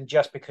season,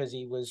 just because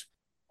he was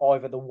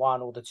either the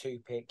one or the two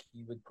pick,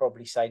 you would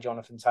probably say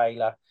Jonathan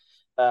Taylor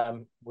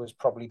was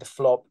probably the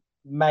flop,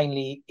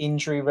 mainly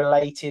injury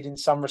related in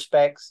some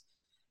respects.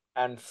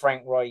 And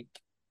Frank Reich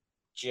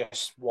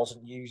just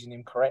wasn't using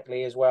him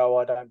correctly as well,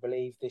 I don't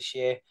believe, this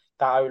year.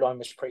 That O-line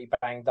was pretty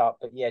banged up.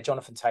 But yeah,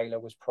 Jonathan Taylor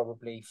was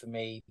probably, for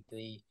me,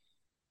 the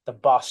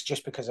bust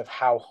just because of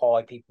how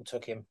high people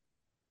took him.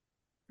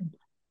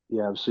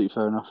 Yeah, absolutely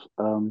fair enough.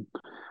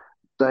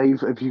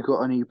 Dave, have you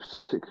got any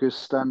particular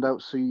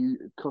standouts who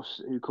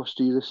cost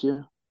you this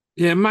year?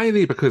 Yeah,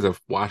 mainly because of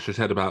what Ash just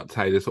said about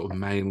Taylor, sort of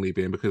mainly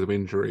being because of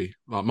injury.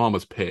 Like mine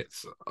was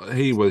Pitts.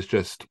 He was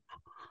just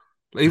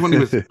even when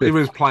he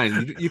was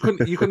playing, you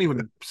couldn't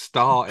even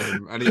start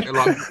him, and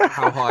like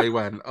how high he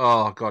went.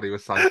 Oh god, he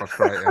was so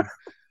frustrating.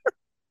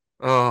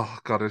 Oh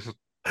god, it's just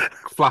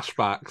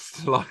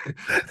flashbacks to like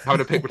having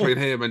to pick between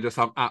him and just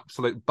some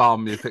absolute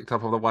bum you picked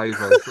up on the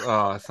waivers.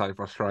 Oh, it's so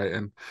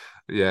frustrating.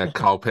 Yeah,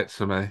 Kyle Pitts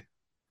for me.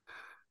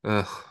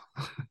 Ugh.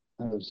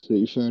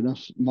 Absolutely fair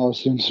enough.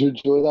 Nice seems to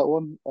enjoy that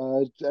one.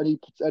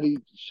 Any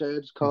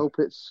shared Kyle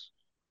Pitts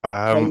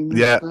pains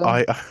Yeah,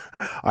 there?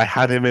 I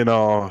had him in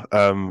our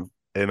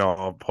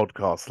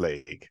podcast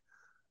league,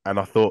 and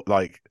I thought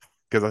like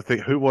because I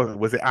think who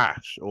was it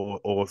Ash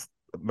or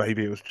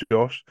maybe it was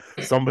Josh?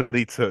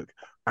 Somebody took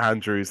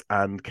Andrews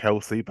and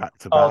Kelsey back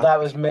to Oh, back. that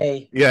was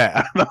me.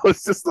 Yeah, and I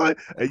was just like,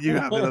 "Are you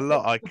having a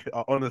lot?"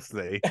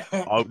 Honestly,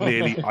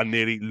 I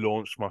nearly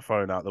launched my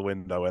phone out the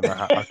window, and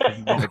I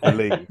could not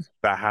believe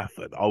that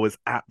happened. I was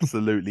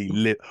absolutely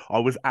lit. I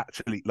was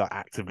actually like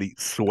actively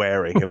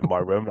swearing in my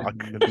room. I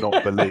could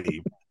not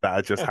believe that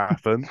had just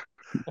happened.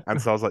 And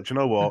so I was like, "Do you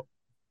know what?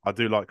 I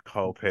do like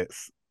Kyle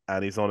Pitts,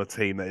 and he's on a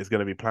team that is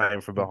going to be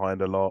playing from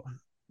behind a lot.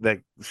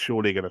 They're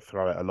surely going to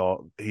throw it a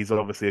lot. He's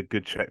obviously a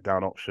good check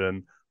down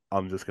option.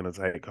 I'm just going to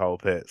take Kyle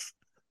Pitts."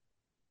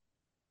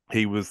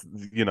 He was,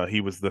 he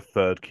was the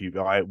third QB.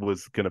 I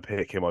was going to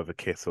pick him over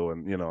Kittle,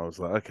 and I was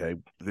like, okay,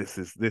 this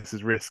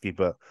is risky,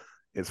 but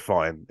it's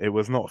fine. It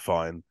was not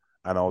fine,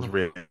 and I was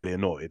really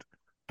annoyed,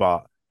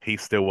 but he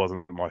still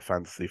wasn't my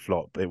fantasy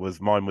flop.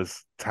 Mine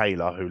was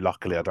Taylor, who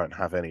luckily I don't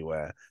have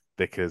anywhere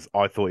because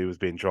I thought he was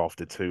being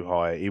drafted too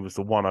high. He was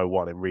the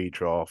 101 in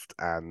redraft,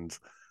 and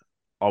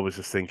I was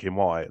just thinking,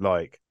 why?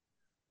 Like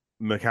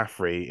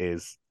McCaffrey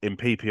is in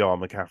PPR.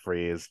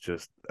 McCaffrey is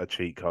just a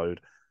cheat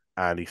code,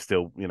 and he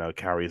still,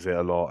 carries it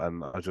a lot.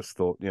 And I just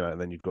thought, and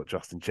then you've got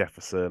Justin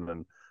Jefferson,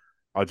 and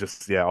I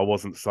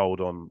wasn't sold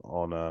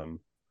on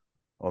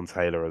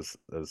Taylor as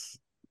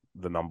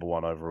the number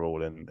one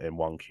overall in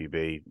one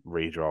QB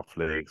redraft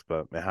leagues,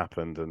 but it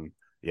happened, and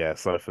yeah.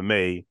 So for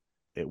me,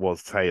 it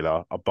was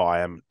Taylor, but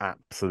I am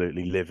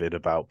absolutely livid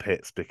about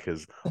Pitts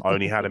because I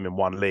only had him in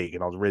one league,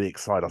 and I was really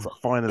excited. I was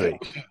like, finally,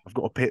 I've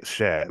got a Pitts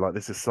share. Like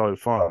this is so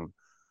fun,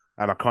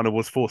 and I kind of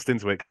was forced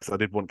into it because I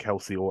did want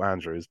Kelsey or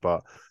Andrews,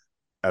 but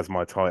as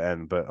my tight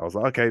end. But I was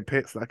like, okay,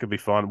 Pitts, that could be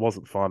fun. It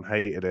wasn't fun,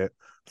 hated it.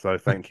 So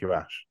thank you,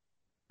 Ash.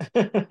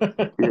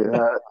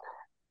 Yeah,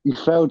 you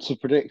failed to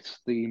predict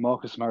the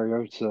Marcus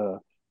Mariota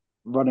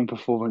running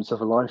performance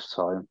of a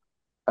lifetime,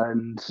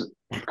 and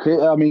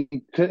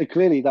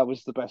clearly that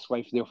was the best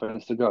way for the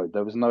offense to go.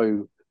 There was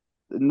no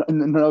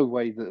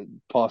way that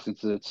passing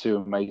to the two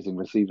amazing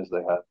receivers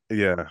they had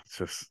Yeah, it's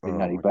just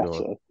being oh any my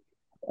god.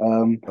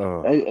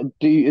 better.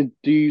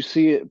 Do you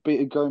see it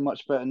going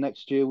much better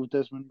next year with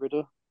Desmond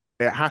Ridder?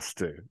 It has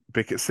to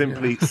because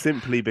Yeah.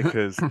 simply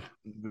because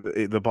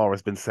the bar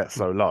has been set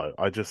so low.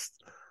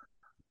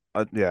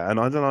 Yeah, and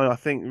I don't know. I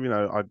think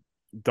I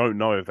don't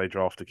know if they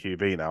draft a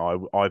QB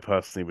now. I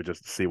personally would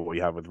just see what we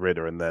have with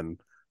Ridder, and then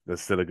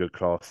there's still a good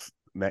class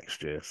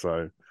next year.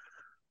 So,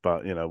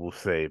 but we'll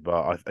see.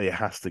 But it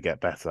has to get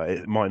better.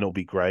 It might not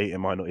be great. It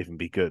might not even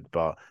be good,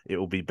 but it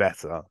will be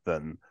better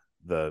than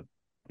the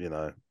you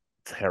know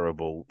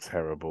terrible,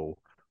 terrible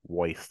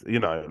waste.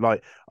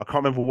 Like I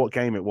can't remember what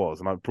game it was,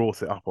 and I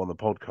brought it up on the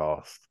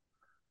podcast,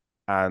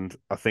 and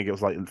I think it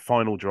was like in the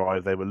final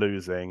drive they were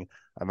losing,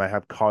 and they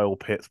had Kyle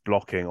Pitts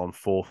blocking on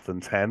 4th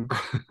and 10.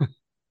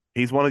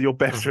 He's one of your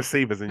best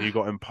receivers, and you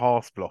got him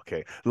pass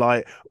blocking.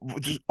 Like,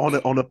 just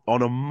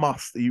on a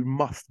must, you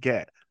must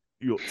get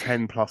your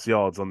 10+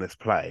 yards on this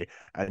play,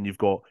 and you've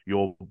got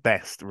your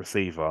best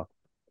receiver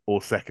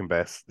or second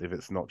best if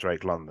it's not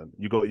Drake London.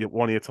 You got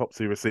one of your top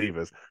 2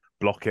 receivers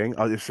blocking.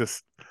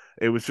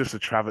 It was just a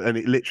travel, and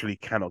it literally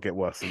cannot get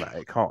worse than that.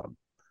 It can't.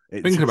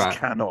 It Think just about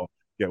cannot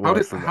get how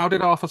worse than how that.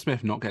 did Arthur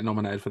Smith not get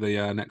nominated for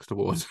the next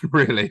awards?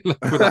 Really, with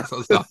that sort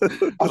of stuff.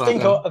 I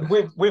Like,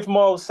 think with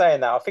Miles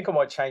saying that, I think I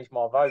might change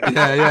my vote.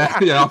 yeah. I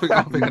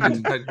think I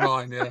need to change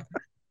mine.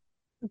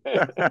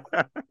 Yeah.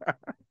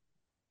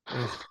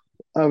 Ugh.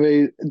 I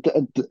mean,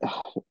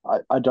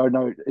 I don't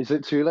know. Is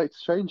it too late to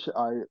change?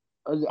 I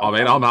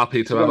mean, I'm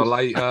happy to be have a honest,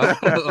 late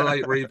a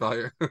late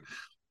revote.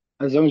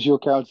 as long as you're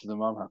counting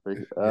them, I'm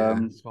happy. Yeah,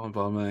 it's fine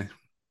by me.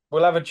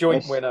 We'll have a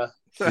joint Yes. winner.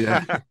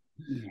 Yeah.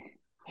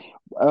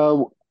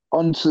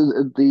 On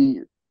to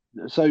the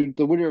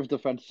winner of the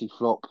fantasy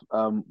flop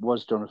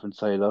was Jonathan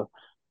Taylor.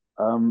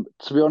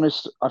 To be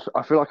honest,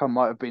 I feel like I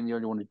might have been the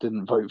only one who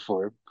didn't vote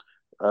for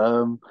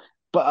him.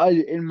 But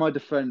in my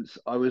defense,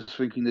 I was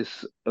thinking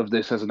of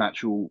this as an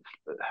actual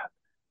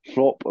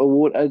flop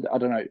award. I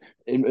don't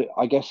know.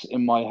 I guess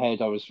in my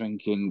head, I was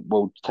thinking,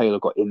 well, Taylor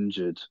got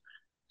injured,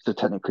 so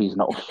technically he's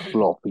not a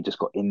flop. He just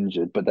got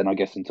injured. But then I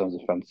guess in terms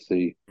of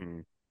fantasy,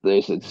 Mm.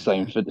 it's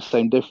the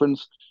same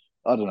difference.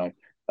 I don't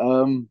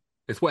know.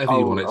 It's whatever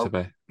you want it to I'll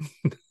be.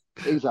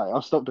 exactly.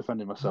 I'll stop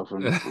defending myself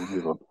and we'll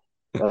move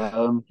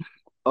on.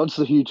 On to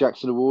the Hugh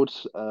Jackson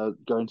Awards.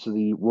 Going to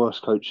the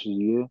worst coach of the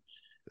year.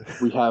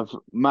 We have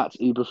Matt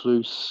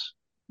Eberflus,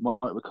 Mike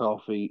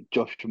McCarthy,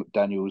 Josh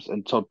McDaniels,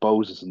 and Todd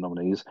Bowles as the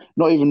nominees.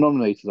 Not even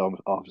nominated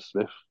Arthur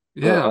Smith.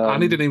 Yeah, But,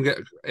 and he didn't even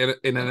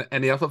get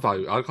any other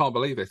vote. I can't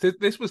believe this.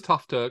 This was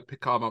tough to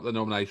come up with the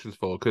nominations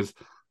for because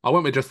I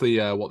went with just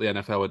the what the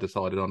NFL had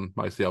decided on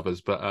most of the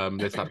others, but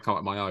this had to come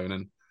up with my own,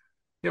 and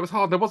it was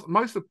hard. There was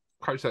most of the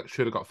coaches that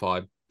should have got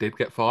fired did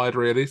get fired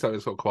really, so it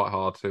was sort of quite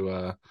hard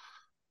to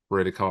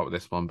really come up with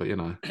this one. But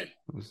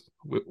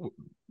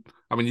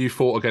I mean, you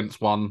fought against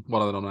one of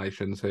the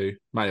nominations who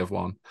may have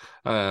won.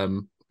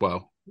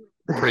 Well,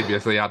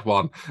 previously had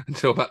won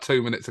until about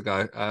 2 minutes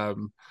ago.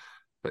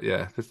 But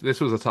yeah,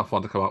 this was a tough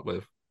one to come up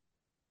with.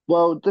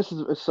 well, this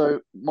is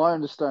so. My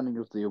understanding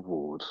of the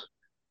award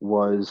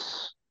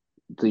was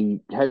the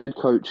head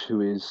coach who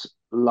is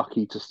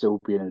lucky to still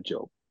be in a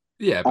job.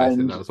 Yeah,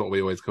 basically And that's what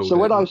we always called so it.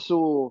 when I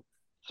saw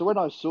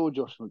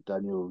Josh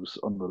McDaniels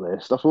on the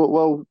list, I thought,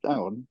 well, hang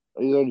on,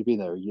 he's only been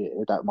there a year.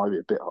 That might be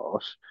a bit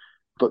harsh,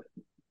 but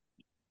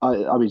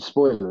I mean,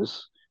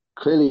 spoilers.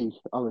 Clearly,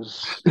 I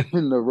was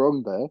in the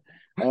wrong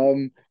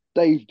there.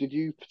 Dave, did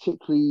you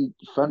particularly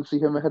fancy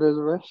him ahead of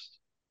the rest?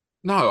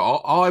 No,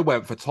 I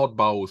went for Todd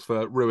Bowles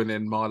for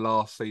ruining my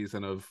last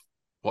season of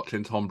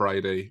watching Tom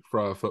Brady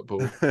throw a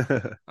football.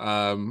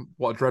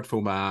 What a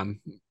dreadful man.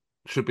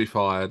 Should be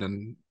fired,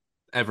 and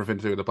everything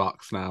to do with the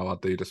Bucks now I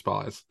do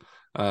despise,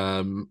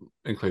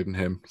 including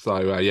him.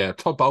 So yeah,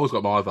 Todd Bowles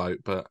got my vote,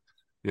 but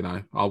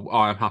I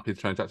am happy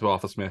to change that to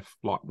Arthur Smith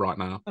like right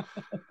now.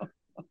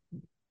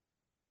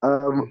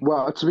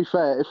 Well, to be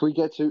fair, if we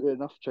get to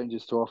enough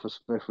changes to Arthur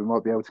Smith, we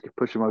might be able to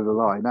push him over the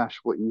line. Ash,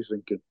 what are you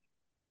thinking?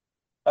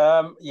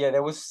 Yeah,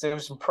 there was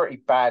some pretty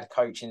bad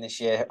coaching this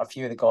year. A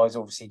few of the guys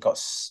obviously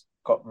got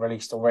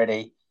released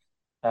already.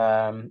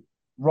 Ron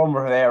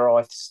Rivera,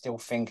 I still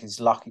think is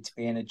lucky to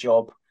be in a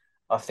job.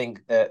 I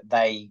think that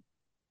they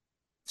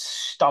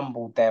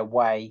stumbled their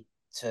way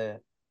to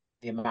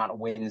the amount of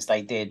wins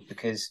they did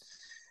because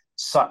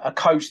a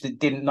coach that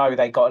didn't know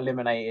they got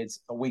eliminated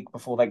a week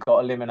before they got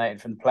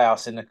eliminated from the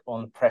playoffs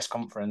on the press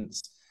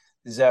conference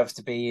deserves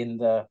to be in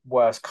the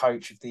worst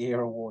coach of the year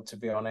award, to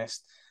be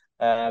honest.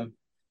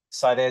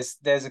 So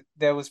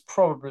there was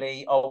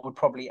probably, I would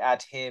probably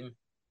add him.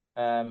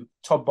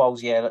 Todd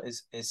Bowles, yeah,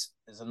 is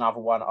another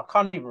one. I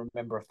can't even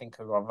remember, I think,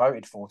 who I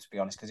voted for, to be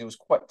honest, because it was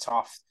quite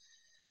tough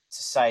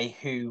to say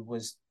who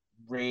was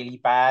really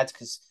bad.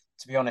 Because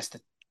to be honest,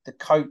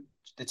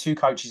 the two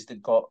coaches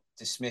that got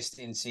dismissed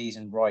in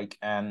season, Reich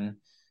and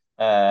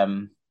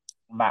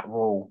Matt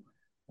Rule,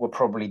 were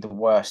probably the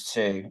worst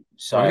too.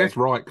 So I guess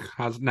Reich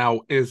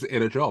is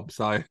in a job,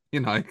 so he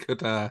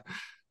could.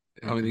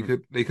 I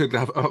mean, he could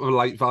have a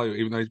late vote,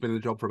 even though he's been in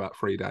the job for about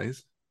 3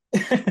 days.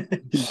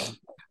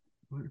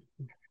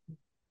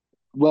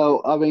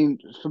 Well, I mean,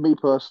 for me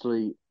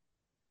personally,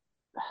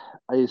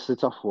 it's a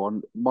tough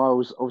one.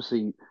 Miles,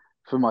 obviously,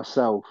 for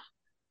myself,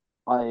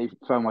 I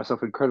found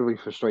myself incredibly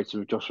frustrated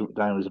with Josh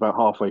McDaniels about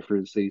halfway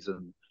through the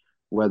season,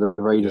 where the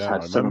Raiders Yeah, I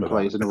had 7 remember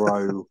plays that. in a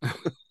row.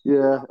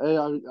 Yeah,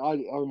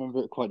 I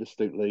remember it quite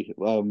distinctly.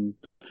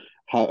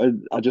 How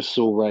I just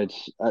saw red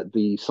at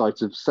the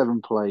sight of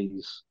 7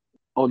 plays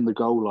on the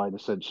goal line,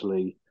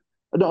 essentially.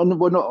 No,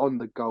 well, not on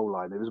the goal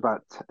line. It was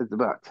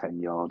about 10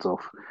 yards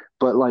off.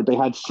 But like they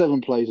had 7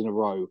 plays in a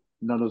row.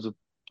 None of the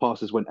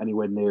passes went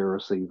anywhere near a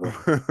receiver.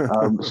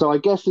 So I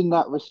guess in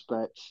that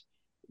respect,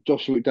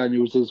 Josh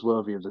McDaniels is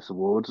worthy of this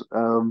award.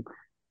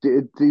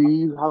 Do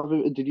you have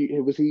a, did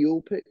you was he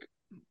your pick?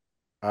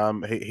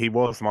 He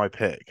was my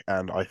pick,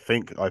 and I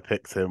think I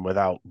picked him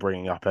without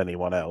bringing up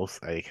anyone else,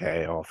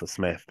 aka Arthur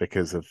Smith,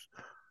 because of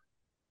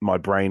my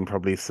brain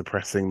probably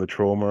suppressing the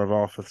trauma of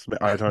Arthur Smith.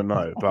 I don't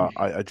know, but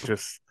I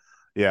just,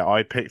 yeah,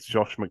 I picked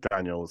Josh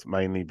McDaniels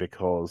mainly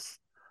because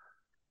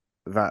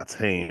that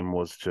team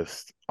was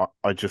just.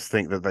 I just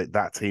think that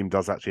that team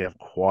does actually have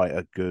quite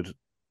a good,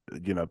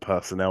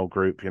 personnel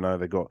group.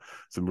 They got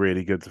some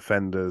really good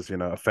defenders.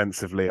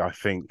 Offensively, I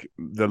think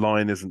the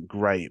line isn't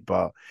great,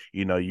 but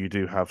you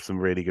do have some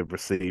really good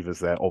receivers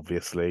there.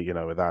 Obviously,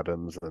 with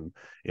Adams, and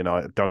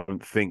I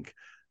don't think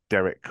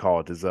Derek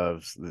Carr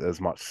deserves as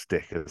much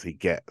stick as he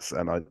gets,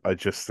 and I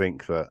just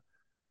think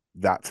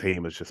that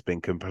team has just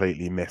been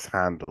completely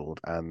mishandled,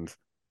 and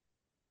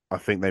I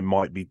think they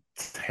might be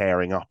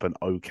tearing up an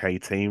okay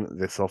team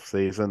this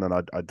offseason,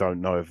 and I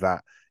don't know if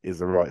that is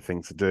the right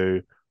thing to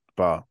do.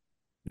 But,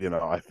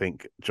 I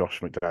think Josh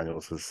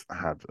McDaniels has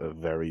had a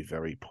very,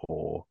 very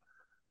poor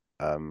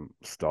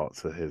start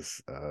to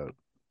his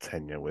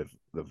tenure with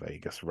the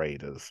Vegas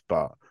Raiders.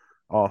 But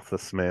Arthur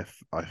Smith,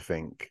 I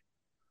think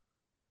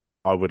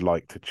I would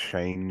like to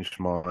change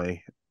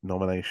my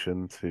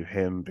nomination to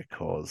him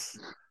because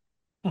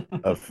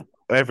of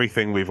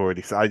everything we've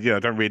already said. I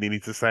don't really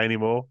need to say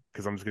anymore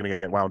because I'm just going to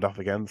get wound up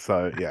again.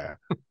 So yeah,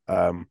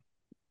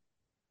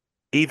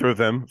 either of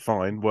them,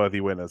 fine, worthy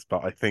winners.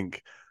 But I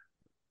think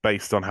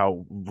based on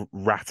how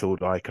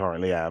rattled I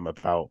currently am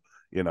about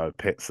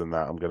Pitts and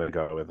that, I'm going to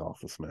go with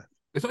Arthur Smith.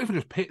 It's not even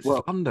just Pitts; Well,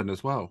 it's London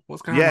as well.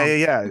 What's going Yeah,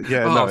 on?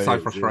 yeah. Oh, No, I'm so it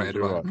is, frustrated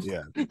you're about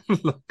right. it. Yeah,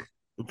 Look,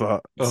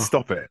 but oh.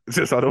 stop it. It's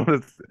just I don't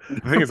want to.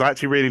 The thing is, I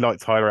actually really like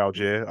Tyler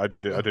Algier. I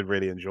did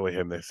really enjoy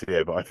him this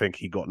year, but I think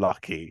he got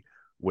lucky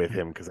with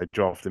him because they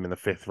drafted him in the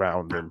 5th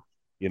round, and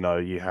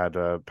you had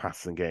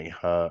Patterson getting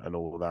hurt and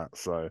all of that.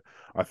 So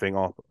I think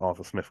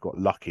Arthur Smith got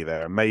lucky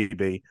there, and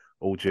maybe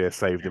Algier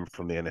saved him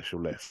from the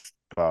initial list.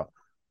 But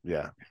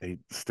yeah, he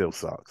still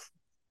sucks.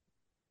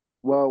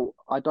 well,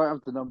 I don't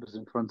have the numbers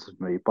in front of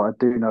me, but I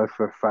do know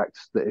for a fact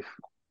that if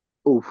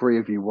all three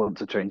of you want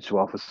to change to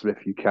Arthur Smith,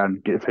 you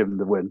can give him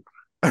the win.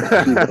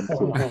 If you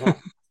want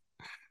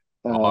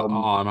to.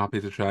 I'm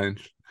happy to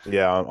change.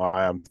 Yeah,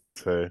 I am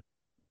too.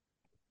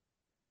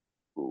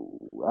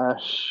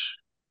 Ash,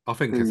 I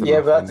think it's Yeah,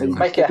 enough but anyway.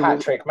 make it a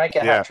hat trick. Make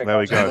it a Yeah, hat trick. there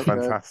we go. Okay.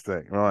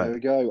 Fantastic. There Right. we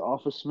go.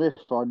 Arthur Smith,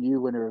 our new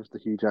winner of the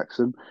Hugh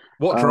Jackson.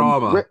 What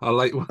drama? Rip, A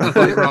late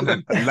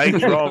running. Late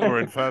drama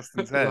in 1st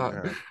and 10.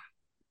 Yeah. Yeah.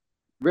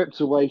 ripped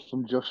away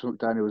from Josh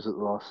McDaniels at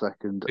the last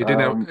second. He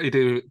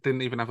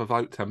didn't even have a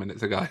vote 10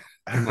 minutes ago.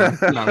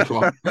 Now he's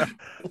won.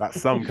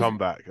 That's some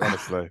comeback,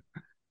 honestly.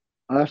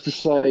 I have to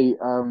say,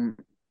 I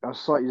was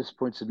slightly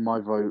disappointed my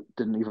vote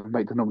didn't even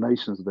make the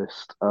nominations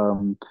list.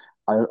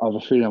 I have a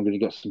feeling I'm going to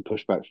get some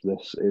pushback for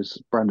this.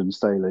 Is Brandon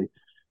Staley,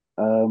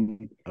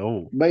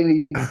 Oh.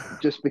 mainly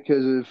just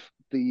because of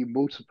the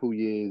multiple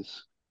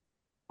years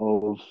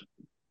of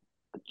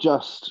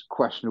just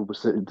questionable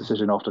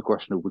decision after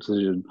questionable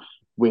decision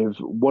with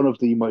one of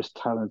the most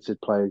talented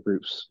player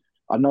groups.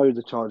 I know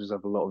the Chargers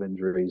have a lot of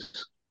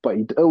injuries, but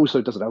he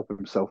also doesn't help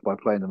himself by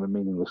playing them in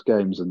meaningless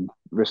games and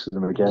risking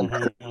them again.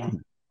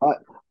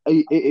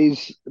 It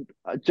is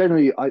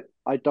generally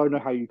I don't know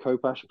how you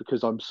cope, Ash,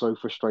 because I'm so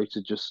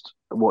frustrated just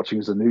watching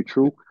as a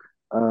neutral.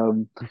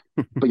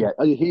 But yeah,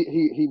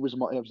 he was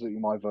absolutely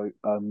my vote.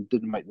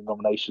 Didn't make the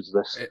nominations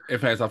list.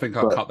 If I think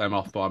I cut them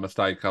off by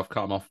mistake. I've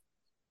cut them off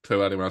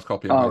too early when I was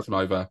copying and pasting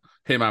them over.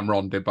 Him and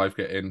Ron did both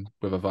get in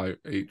with a vote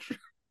each.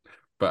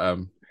 But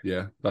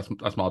yeah, that's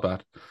my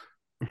bad.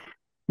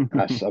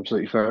 That's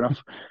absolutely fair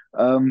enough.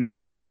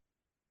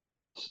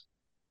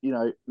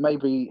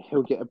 Maybe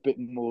he'll get a bit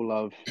more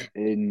love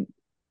in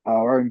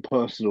our own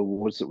personal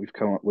awards that we've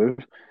come up with.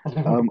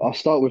 I'll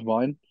start with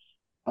mine.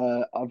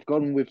 I've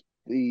gone with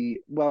I'm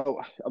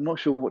not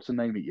sure what to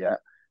name it yet.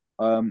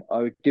 I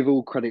would give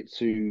all credit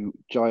to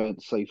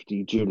Giant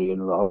safety Julian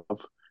Love,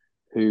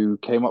 who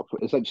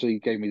essentially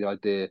gave me the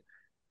idea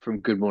from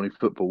Good Morning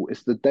Football.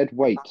 It's the Dead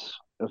Weight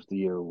of the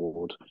Year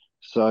award.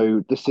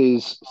 So this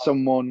is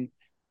someone,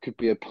 could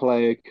be a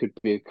player, could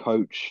be a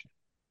coach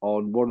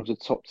on one of the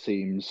top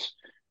teams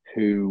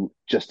who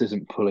just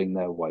isn't pulling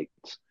their weight.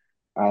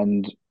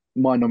 And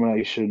my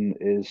nomination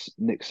is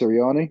Nick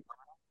Sirianni.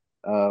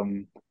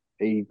 I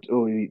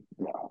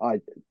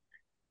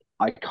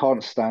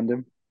can't stand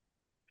him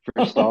for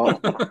a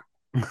start. but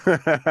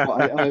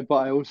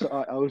I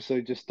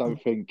also just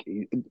don't think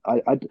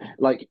I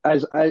like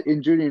as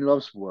in Julian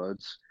Love's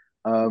words,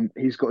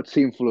 he's got a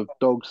team full of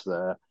dogs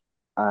there,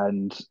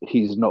 and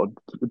he's not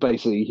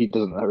basically he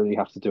doesn't really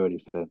have to do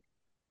anything.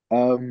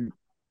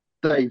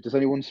 Dave, does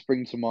anyone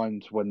spring to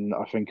mind when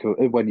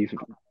you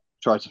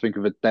try to think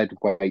of a dead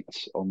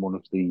weight on one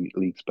of the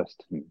league's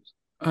best teams?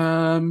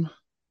 I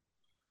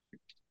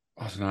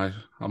don't know.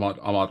 I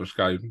might just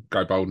go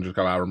bold and just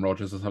go Aaron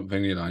Rodgers or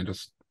something.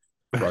 Just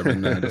throw him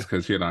in there just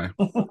because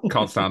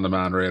can't stand the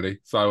man really.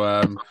 So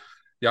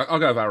yeah, I'll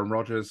go with Aaron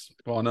Rodgers.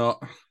 Why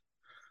not?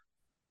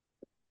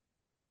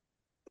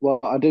 Well,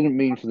 I didn't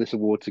mean for this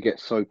award to get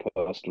so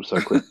personal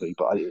so quickly,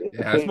 but it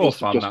Yeah, it's more appears to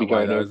fun just be that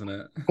way, going though, over. isn't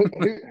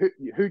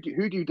it?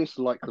 Who do you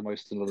dislike the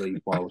most in the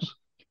league, Miles?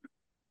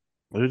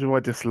 Who do I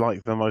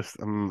dislike the most?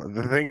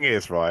 The thing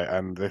is, right,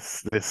 and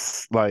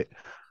this like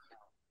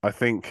I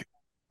think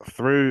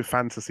through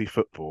fantasy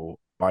football,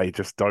 I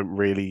just don't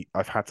really.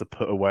 I've had to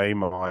put away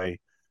my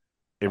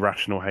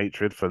irrational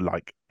hatred for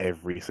like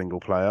every single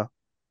player.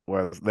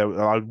 Whereas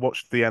I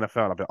watched the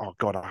NFL and I'd be like, oh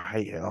God, I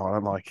hate him. Oh, I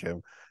don't like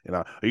him.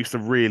 I used to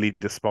really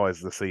despise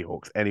the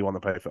Seahawks. Anyone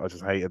that played for it, I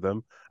just hated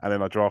them. And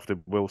then I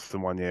drafted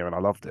Wilson one year and I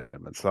loved him.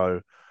 And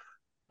so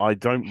I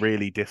don't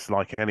really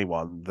dislike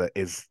anyone that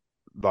is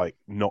like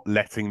not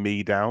letting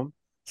me down.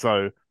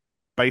 So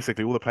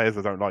basically, all the players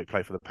I don't like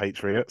play for the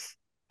Patriots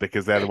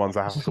because they're the ones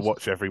I have to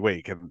watch every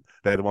week and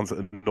they're the ones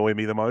that annoy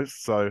me the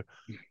most. So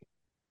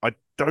I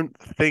don't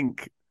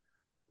think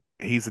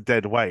he's a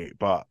dead weight,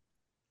 but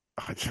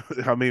I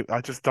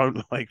just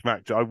don't like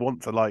I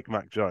want to like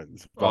Mac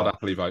Jones, I'd but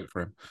happily vote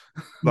for him.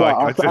 Well, like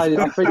I just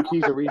I think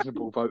he's a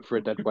reasonable vote for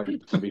a dead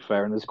weight, to be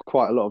fair, and there's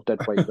quite a lot of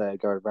dead weight there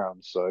going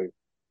around. So,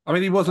 I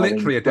mean, he was I mean,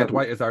 literally a dead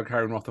weight as though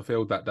carrying off the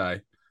field that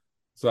day.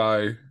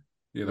 So,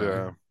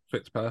 yeah,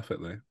 fits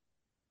perfectly.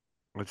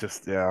 I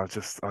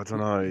don't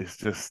know. It's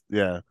just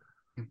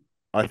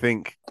I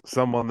think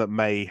someone that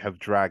may have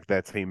dragged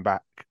their team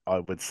back, I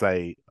would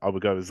say I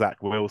would go with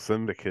Zach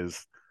Wilson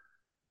because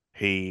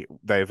they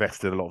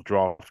invested a lot of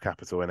draft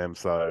capital in him.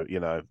 So,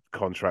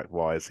 contract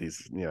wise,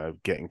 he's,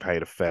 getting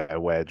paid a fair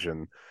wedge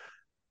and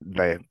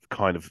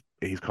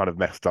he's kind of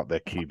messed up their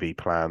QB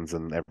plans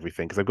and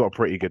everything because they've got a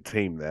pretty good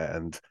team there.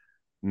 And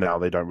now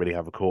they don't really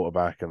have a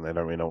quarterback and they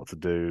don't really know what to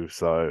do.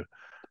 So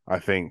I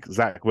think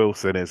Zach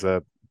Wilson is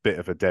a bit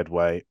of a dead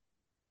weight,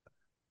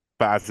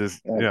 but as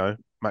is,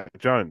 Mac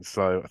Jones.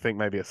 So I think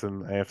maybe it's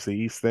an AFC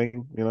East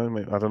thing, I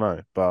don't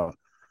know. But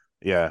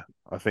yeah,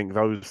 I think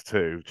those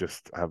two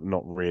just have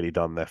not really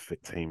done their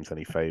fit teams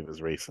any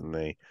favors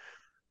recently.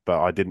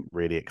 But I didn't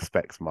really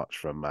expect much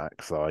from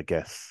Mac, so I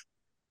guess.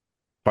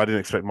 But I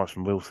didn't expect much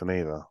from Wilson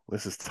either.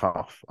 This is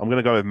tough. I'm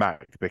going to go with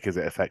Mac because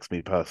it affects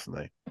me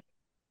personally.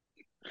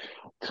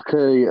 there's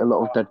clearly a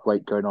lot of dead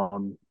weight going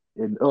on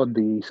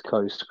the East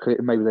Coast.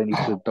 Maybe they need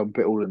to dump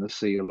it all in the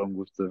sea along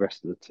with the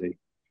rest of the team.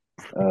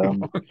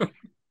 Um,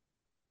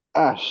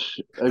 Ash,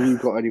 have you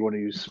got anyone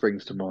who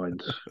springs to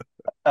mind?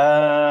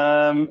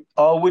 I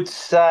would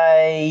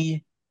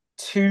say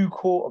two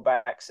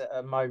quarterbacks at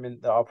a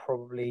moment that are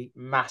probably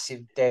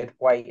massive dead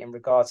weight in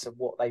regards to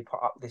what they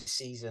put up this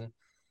season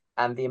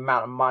and the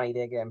amount of money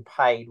they're getting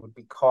paid would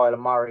be Kyler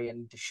Murray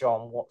and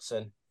Deshaun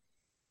Watson.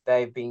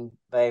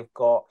 They've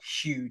got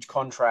huge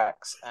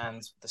contracts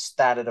and the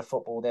standard of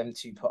football them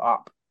to put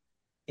up,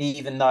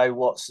 even though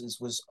Watson's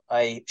was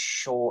a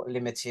short,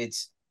 limited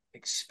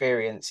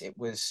experience, it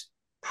was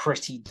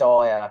pretty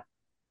dire.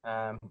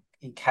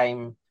 He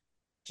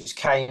just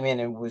came in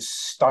and was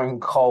stone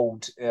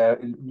cold.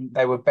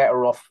 They were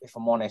better off, if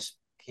I'm honest,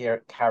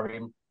 here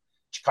carrying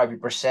Jacoby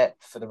Brissett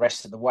for the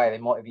rest of the way. They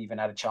might have even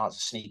had a chance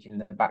of sneaking in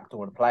the back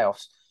door of the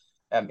playoffs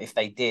if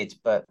they did.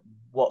 But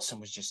Watson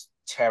was just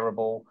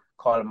terrible.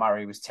 Kyler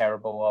Murray was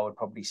terrible. I would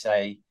probably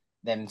say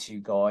them two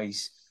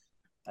guys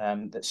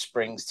that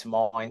springs to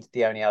mind.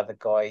 The only other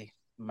guy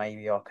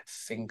maybe I could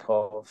think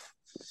of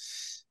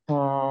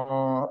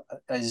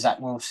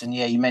Zach Wilson.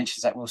 Yeah, you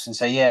mentioned Zach Wilson.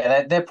 So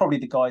yeah, they're probably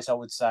the guys I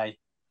would say.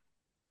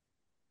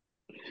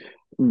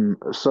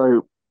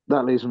 So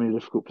that leaves me in a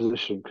difficult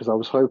position because I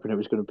was hoping it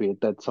was going to be a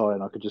dead tie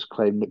and I could just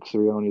claim Nick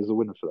Sirianni as the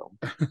winner for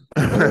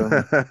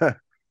that one.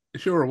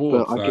 It's your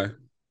award,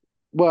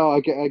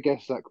 I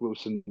guess Zach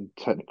Wilson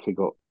technically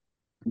got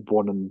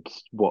one and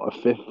a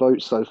fifth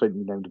vote. So I think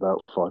you named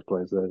about five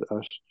players there,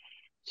 Ash.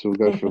 So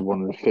we'll go for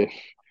one and a fifth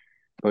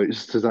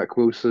votes to Zach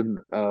Wilson.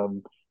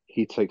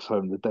 He takes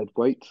home the dead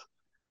weight.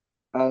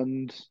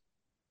 And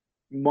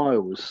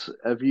Miles,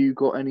 have you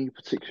got any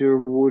particular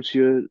awards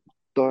you're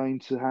dying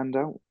to hand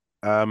out?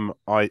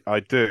 I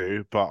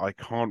do, but I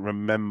can't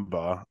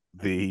remember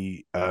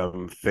the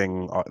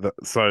thing.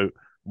 So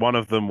one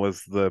of them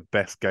was the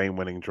best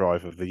game-winning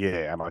drive of the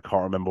year, and I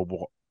can't remember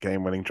what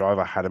game-winning drive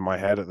I had in my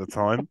head at the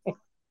time.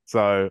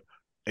 So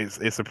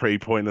it's a pretty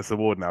pointless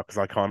award now because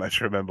I can't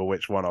actually remember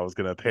which one I was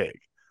going to pick.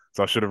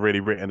 So I should have really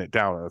written it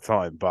down at the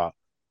time. But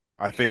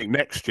I think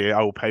next year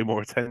I will pay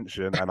more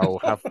attention and I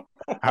will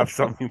have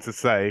something to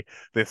say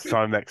this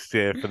time next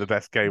year for the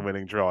best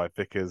game-winning drive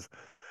because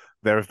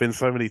there have been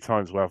so many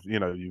times where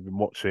you've been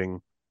watching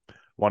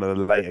one of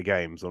the later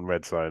games on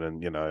Red Zone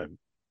and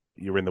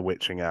you're in the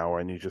witching hour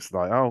and you're just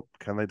like, oh,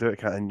 can they do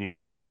it? And you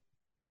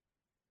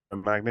a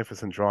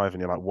magnificent drive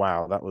and you're like,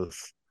 wow, that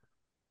was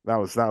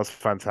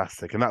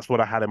fantastic. And that's what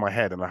I had in my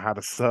head and I had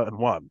a certain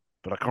one,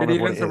 but I can't did he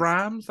remember what against it the is.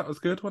 Rams? That was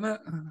good, wasn't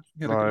it?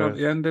 He had a good So, one at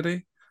the end, did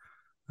he?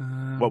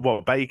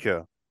 what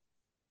Baker?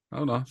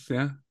 Oh, nice.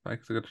 Yeah,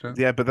 Baker's a good show.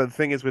 Yeah, but the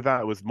thing is with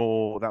that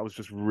that was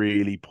just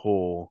really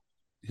poor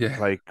Yeah.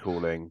 play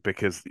calling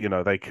because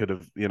they could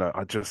have they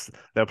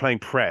were playing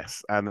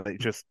press and they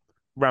just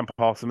ran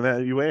past them and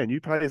there you win. You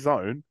play a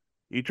zone,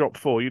 you drop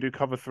four, you do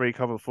cover three,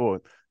 cover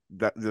four.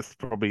 that's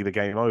probably the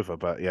game over.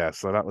 But yeah,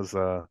 so that was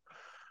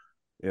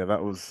yeah,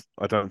 that was.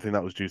 I don't think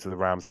that was due to the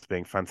Rams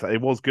being fantastic.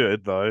 It was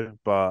good though,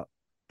 but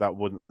that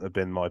wouldn't have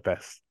been my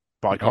best.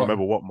 But I can't I,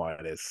 remember what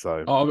mine is.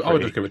 So I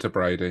would just pretty. give it to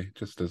Brady,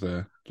 just as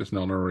an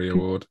honorary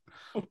award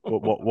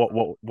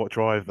What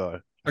drive though?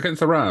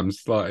 against the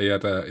Rams. Like he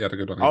had a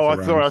good one Oh,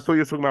 against the I Rams. thought you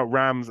were talking about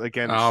Rams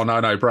Oh against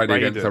no, Brady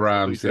against the Raiders. I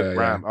thought you Rams. said Yeah, yeah,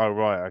 Ram. Oh,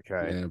 right,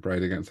 okay. yeah.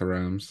 Brady against the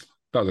Rams.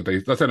 That was a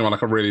decent. That's the only one I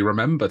can really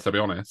remember, to be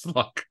honest.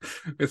 Like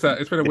it's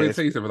been a Yeah, weird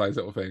season for those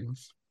little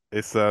things.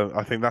 it's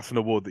I think that's an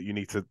award that you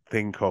need to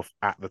think of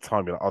at the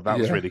time. You're like, oh, that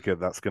was Yeah. really good.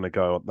 That's gonna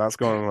go. That's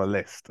going on a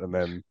list, and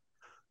then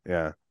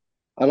yeah,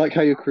 I like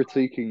how you're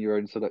critiquing your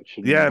own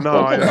selection yeah. now. No,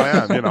 I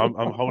am.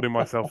 I'm holding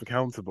myself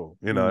accountable.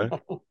 Mm.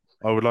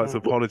 I would like to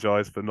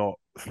apologize for not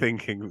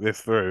thinking this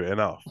through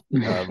enough,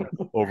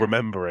 or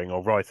remembering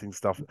or writing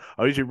stuff.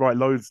 I usually write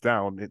loads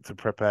down to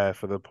prepare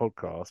for the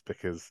podcast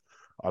because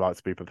I like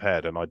to be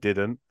prepared, and I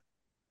didn't.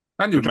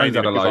 Daniel But Jones mainly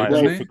had a because I load,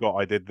 actually didn't he? forgot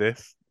I did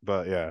this.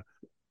 But yeah,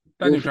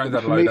 Well, Daniel Jones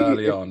had a for me, load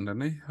early on,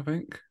 didn't he? I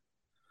think.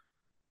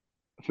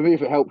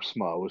 if it helps,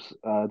 Miles,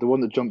 the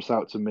one that jumps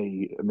out to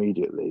me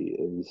immediately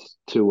is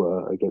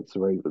Tua against the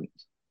Ravens.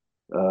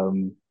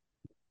 Um,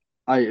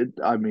 I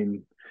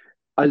mean,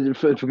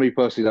 for me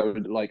personally, that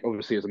would like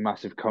obviously as a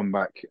massive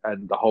comeback,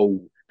 and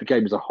the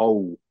game as a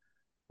whole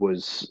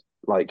was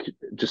like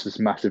just this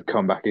massive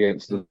comeback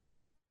against the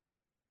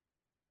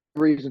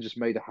reason just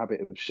made a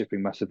habit of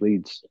shipping massive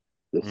leads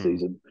this mm.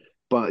 season.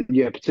 But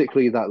yeah,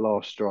 particularly that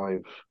last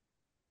drive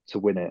to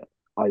win it,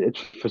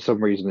 for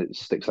some reason it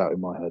sticks out in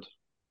my head.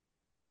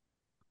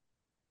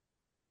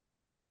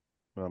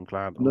 Well, I'm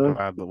glad. I'm No,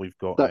 glad that we've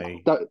got that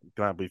a that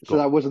glad we've so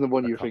got that wasn't the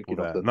one a you were couple thinking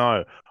of there. then.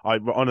 No, I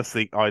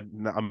honestly,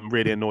 I'm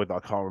really annoyed that I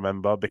can't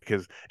remember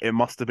because it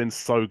must have been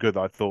so good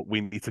that I thought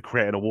we need to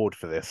create an award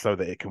for this so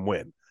that it can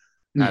win.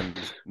 And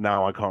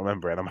now I can't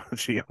remember it. I'm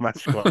actually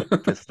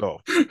quite pissed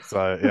off.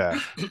 So yeah,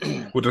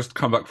 We'll just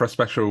come back for a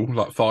special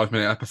like 5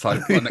 minute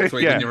episode like next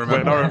week when yeah. you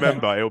When I remember.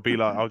 remember, it'll be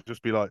like I'll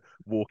just be like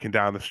walking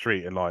down the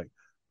street and like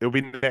it'll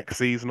be next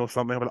season or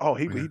something. I'll be like, oh,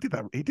 he did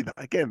that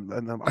again,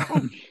 and I'm like,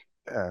 oh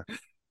yeah.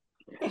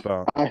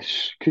 But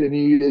Ash, can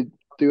you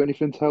do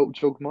anything to help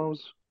jog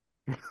Miles?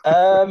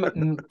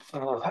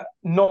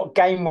 Not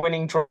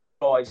game-winning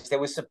drives. There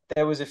was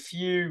a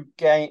few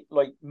game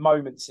like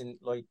moments in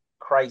like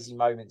crazy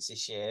moments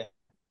this year.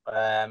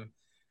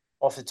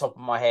 Off the top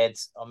of my head,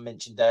 I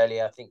mentioned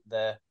earlier. I think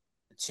the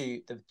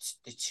two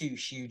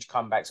huge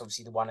comebacks.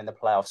 Obviously, the one in the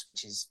playoffs,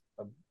 which is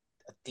a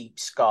deep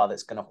scar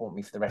that's going to haunt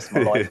me for the rest of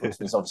my life, which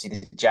was obviously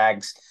the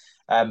Jags.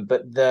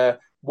 But the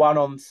one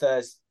on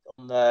Thursday,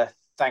 on the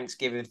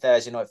Thanksgiving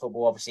Thursday night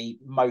football, obviously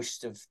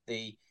most of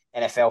the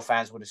NFL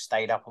fans would have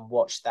stayed up and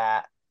watched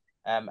that.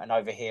 And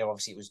over here,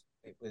 obviously,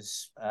 it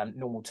was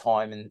normal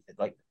time, and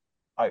like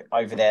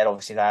over there,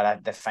 obviously they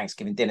had their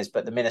Thanksgiving dinners.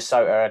 But the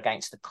Minnesota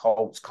against the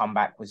Colts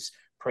comeback was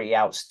pretty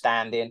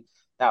outstanding.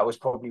 That was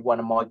probably one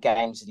of my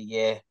games of the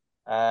year.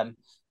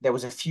 There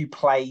was a few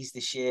plays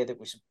this year that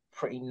was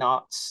pretty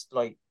nuts,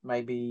 like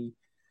maybe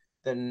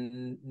the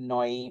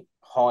Nyheim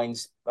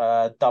Hines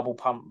double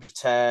pump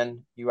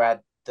return. You had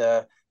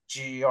the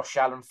Josh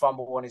Allen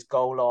fumble on his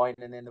goal line,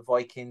 and then the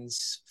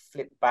Vikings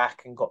flipped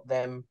back and got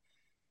them.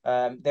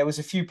 There was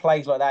a few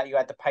plays like that. You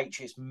had the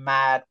Patriots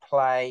mad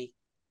play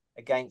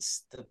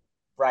against the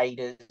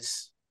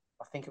Raiders.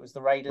 I think it was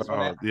the Raiders,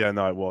 wasn't oh it? yeah,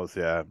 no, it was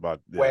but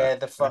yeah.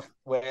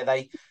 Where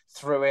they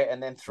threw it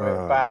and then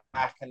threw it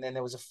back, and then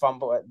there was a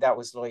fumble. That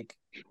was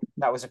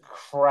a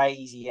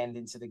crazy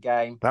ending to the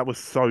game. That was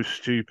so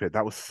stupid.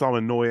 That was so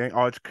annoying.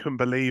 I just couldn't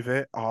believe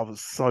it. I was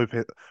so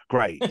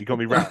great. You got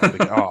me rattled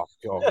again. Oh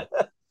god.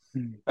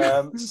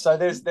 So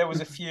there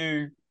was a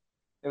few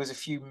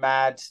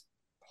mad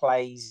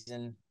plays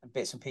and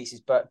bits and pieces,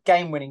 but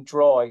game-winning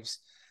drives.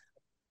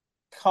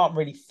 Can't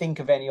really think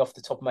of any off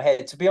the top of my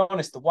head. To be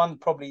honest, the one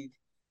probably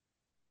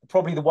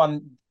the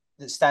one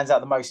that stands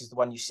out the most is the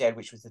one you said,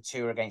 which was the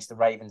two against the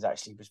Ravens.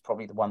 Actually, was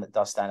probably the one that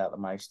does stand out the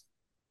most.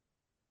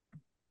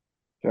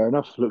 Fair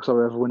enough. Looks like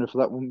we have a winner for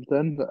that one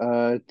then.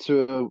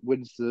 Tua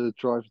wins the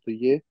drive of the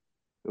year,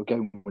 or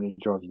game winning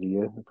drive of the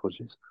year.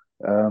 Apologies.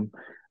 Um,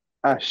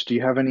 Ash, do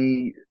you have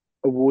any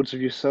awards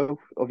of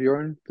your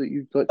own that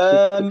you'd like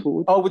to put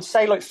forward? I would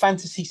say like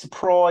fantasy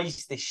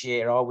surprise this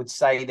year. I would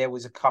say there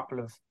was a couple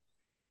of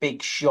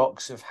big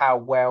shocks of how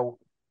well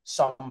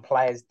some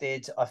players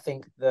did. I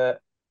think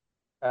that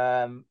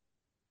I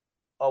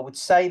would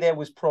say there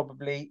was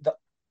probably the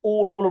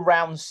all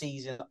around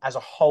season as a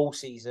whole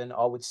season.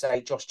 I would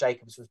say Josh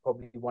Jacobs was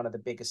probably one of the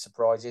biggest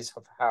surprises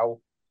of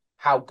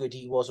how good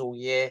he was all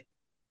year.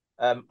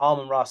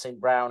 Amon-Ra St.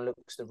 Brown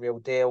looks the real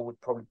deal, would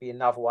probably be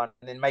another one.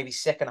 And then maybe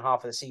second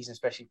half of the season,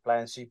 especially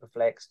playing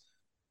Superflex,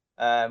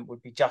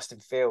 would be Justin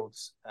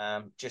Fields.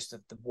 Just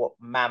what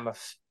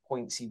mammoth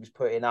points he was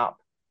putting up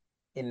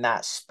in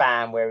that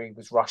span where he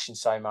was rushing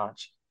so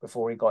much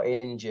before he got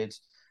injured.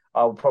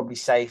 I would probably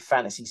say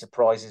fantasy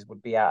surprises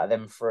would be out of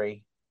them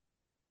three.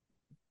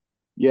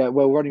 Yeah,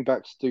 well, running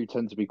backs do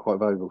tend to be quite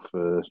valuable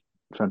for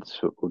fantasy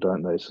football,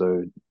 don't they?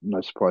 So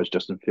no surprise,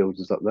 Justin Fields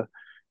is up there.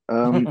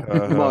 Uh,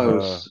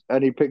 Miles,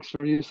 any picks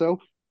from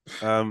yourself?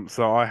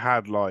 so I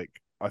had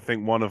I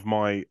think one of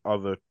my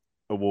other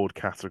award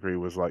category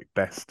was like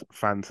best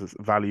fantasy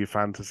value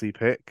fantasy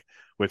pick,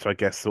 which I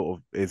guess sort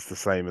of is the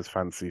same as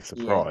fantasy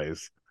Yeah,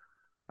 surprise.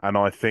 And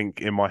I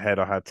think in my head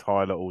I had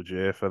Tyler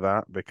Algier for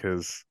that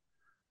because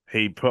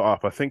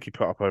I think he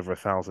put up over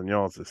 1,000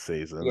 yards this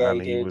season, yeah, he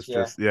and he did. was Yeah,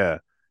 just, yeah,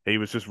 he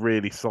was just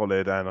really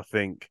solid. And I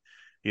think,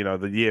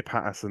 the year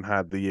Patterson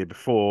had the year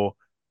before,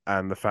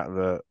 and the fact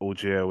that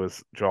Algier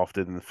was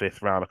drafted in the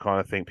fifth round, I kind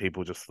of think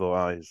people just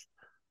thought, oh, he's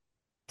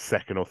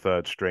second or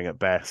third string at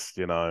best,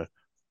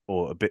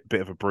 or a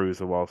bit of a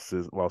bruiser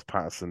whilst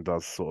Patterson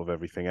does sort of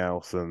everything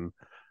else. And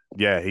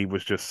yeah, he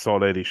was just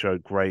solid. He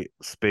showed great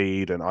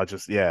speed, and I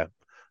just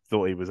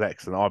thought he was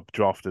excellent. I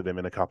drafted him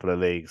in a couple of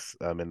leagues,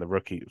 in the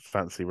rookie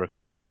fancy rookie.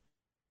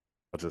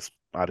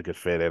 I had a good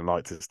feeling,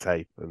 liked his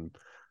tape, and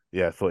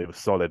yeah, thought he was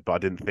solid. But I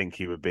didn't think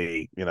he would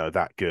be,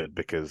 that good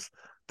because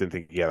didn't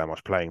think he had that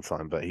much playing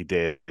time, but he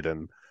did,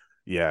 and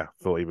yeah,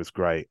 thought he was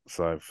great.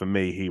 So for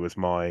me, he was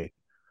my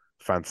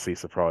fantasy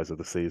surprise of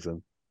the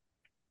season.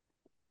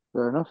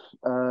 Fair enough.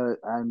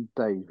 And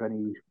Dave,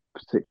 any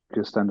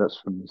particular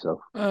standouts from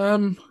yourself? I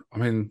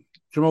mean,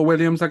 Jamal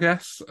Williams, I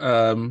guess.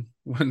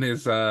 When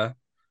he's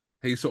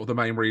sort of the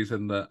main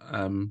reason that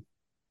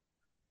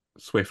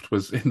Swift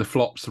was in the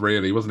flops,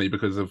 really, wasn't he?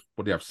 Because of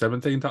what do you have,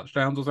 17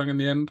 touchdowns or something in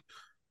the end?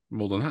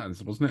 More than that,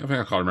 wasn't it? I think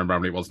I can't remember how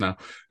many it was now.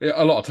 Yeah,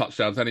 a lot of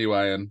touchdowns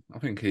anyway, and I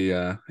think he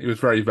was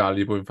very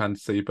valuable in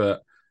fantasy.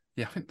 But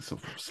yeah, I think the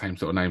sort of same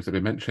sort of names that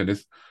we mentioned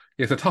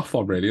it's a tough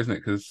one, really, isn't it?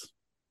 Because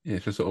yeah,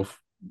 it's just sort of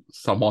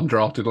someone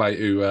drafted late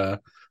who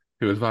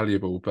was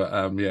valuable. But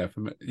yeah,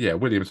 for me, yeah,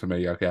 Williams for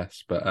me, I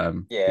guess. But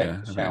yeah, yeah,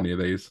 I think shout. any of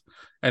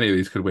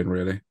these could win,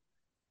 really.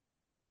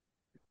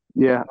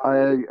 Yeah,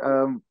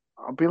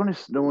 I'll be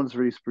honest, no one's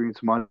really springing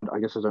to mind. I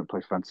guess I don't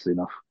play fantasy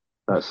enough.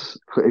 That's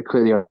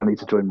clearly I need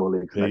to join more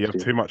leagues Yeah, you next have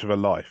year. too much of a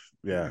life.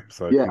 Yeah,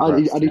 so Yeah,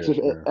 congrats I to need you.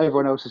 to. Yeah,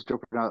 Everyone else is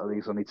dropping out of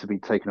these. I need to be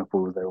taking up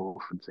all of their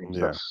orphan teams.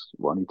 yeah. That's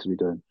what I need to be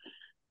doing.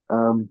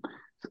 Um,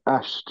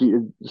 Ash,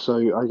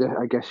 so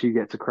I guess you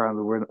get to crown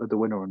the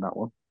winner on that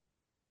one.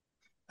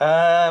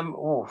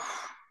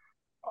 Oof.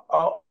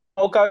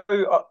 I'll go.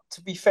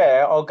 To be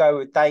fair, I'll go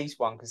with Dave's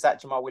one because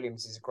that Jamal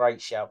Williams is a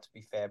great shout. To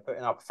be fair,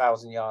 putting up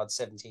 1,000 yards,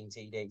 17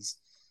 TDs,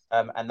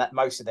 and that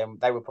most of them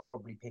they would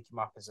probably pick him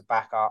up as a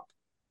backup.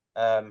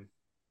 Um,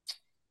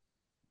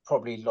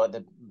 probably like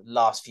the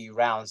last few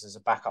rounds as a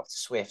backup to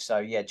Swift. So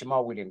yeah,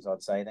 Jamal Williams,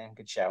 I'd say then.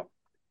 Good shout.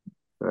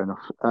 Fair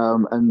enough.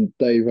 And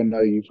Dave, I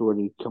know you've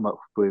already come up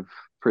with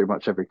pretty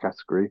much every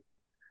category,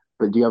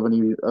 but do you have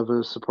any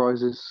other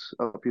surprises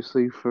up your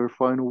sleeve for a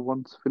final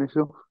one to finish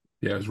off?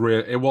 Yeah,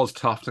 it was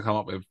tough to come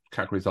up with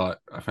categories like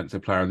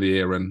offensive player of the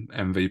year and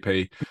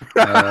MVP.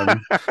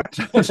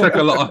 Took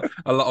a lot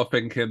of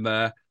thinking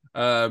there.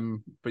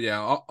 But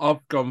yeah,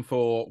 I've gone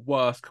for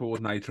worst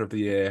coordinator of the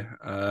year.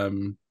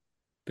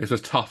 This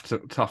was tough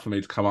for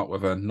me to come up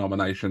with a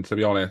nomination, to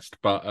be honest.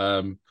 But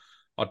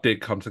I did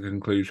come to the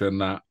conclusion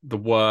that the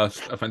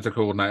worst offensive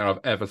coordinator I've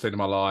ever seen in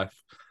my life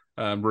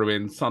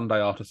ruined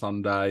Sunday after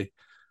Sunday,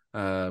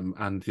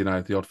 and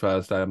the odd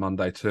Thursday and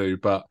Monday too.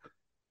 But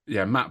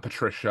yeah, Matt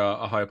Patricia,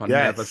 I hope I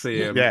never Yes, see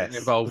him yes.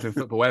 involved in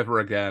football ever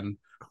again.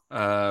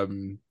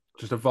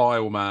 Just a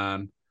vile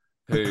man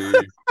who,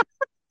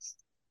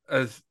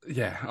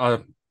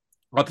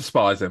 I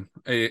despise him.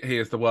 He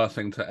is the worst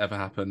thing to ever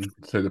happen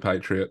to the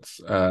Patriots.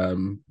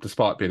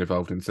 Despite being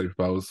involved in Super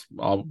Bowls,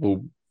 I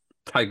will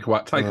take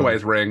away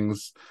his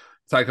rings,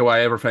 take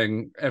away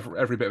everything,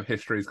 every bit of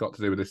history he's got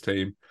to do with this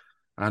team,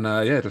 and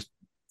just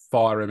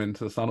fire him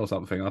into the sun or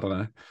something. I don't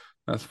know.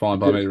 That's fine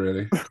by me,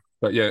 really.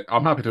 But yeah,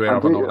 I'm happy to hear I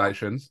other do.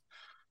 nominations.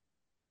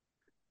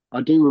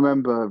 I do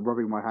remember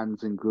rubbing my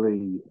hands in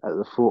glee at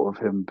the thought of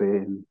him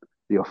being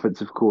the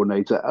offensive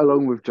coordinator,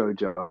 along with Joe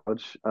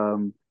Judge.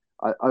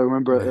 I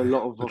remember a Yeah,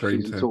 lot of the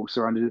dream off-season team. talk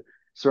surrounded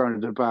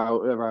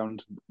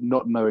around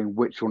not knowing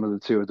which one of the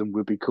two of them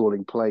would be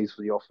calling plays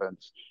for the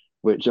offense.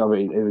 Which I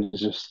mean, it was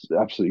just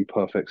absolutely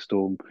perfect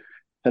storm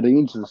heading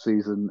into the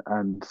season,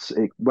 and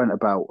it went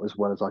about as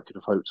well as I could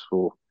have hoped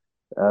for.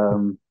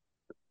 Um,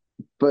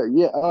 but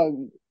yeah,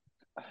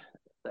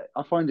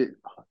 I find it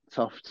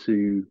tough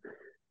to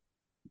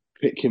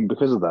pick him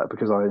because of that,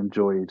 because I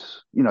enjoyed,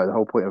 the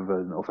whole point of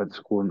an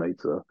offensive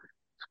coordinator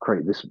to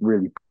create this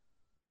really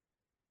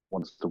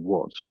wants to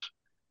watch.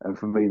 And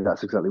for me,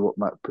 that's exactly what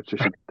Matt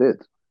Patricia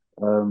did.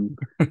 Um,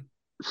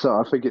 so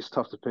I think it's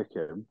tough to pick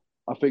him.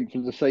 I think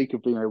for the sake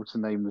of being able to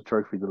name the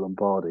trophy the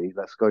Lombardi,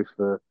 let's go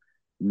for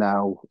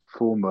now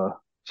former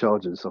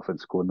Chargers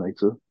offensive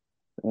coordinator,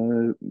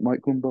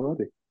 Mike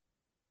Lombardi.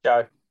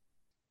 Joe.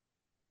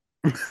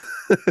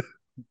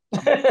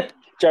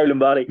 Joe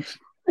Lombardi.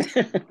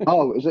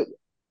 Oh, is it?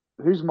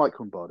 Who's Mike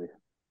Lombardi?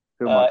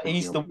 Who am I thinking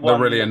He's of? the The one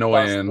really that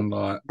does annoying,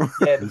 like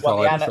the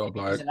one inside sort of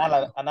he's bloke.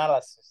 an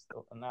analysis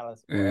whatever.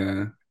 Yeah,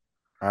 Yeah.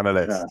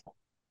 Analyst.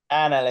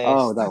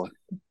 Oh, Analyst. that one.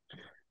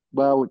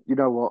 Well, you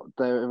know what?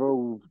 They're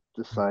all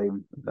the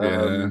same.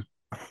 yeah.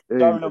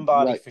 Joe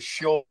Lombardi Like for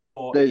sure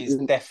they, is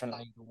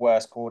definitely the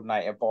worst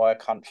coordinator by a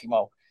country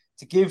mile.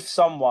 to give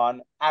someone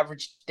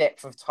average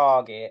depth of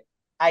target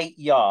 8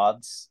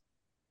 yards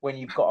when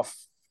you've got a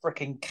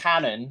freaking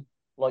cannon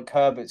like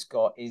Herbert's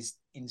got is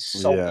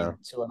insulting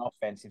to an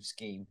offensive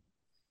scheme.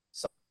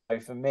 So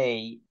for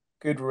me,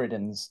 good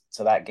riddance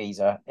to that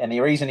geezer. And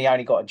the reason he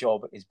only got a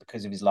job is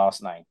because of his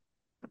last name.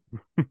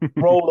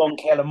 Roll on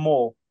Kellen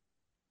Moore.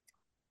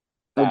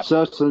 And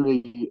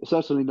certainly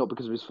not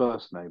because of his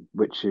first name,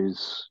 which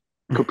is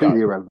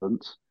completely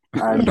irrelevant.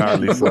 And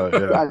apparently so,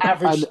 yeah.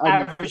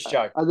 Average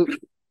Joe.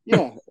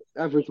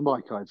 Average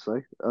Mike, I'd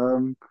say.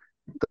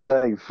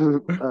 Dave,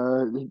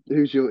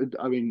 who's your?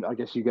 I mean, I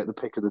guess you get the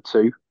pick of the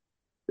two.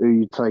 Who are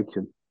you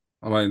taking?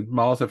 I mean,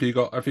 Mars, have you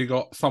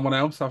got someone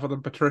else other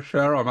than Patricia?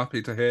 I'm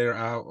happy to hear it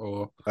out.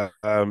 Or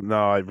no,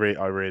 I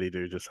really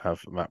do just have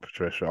Matt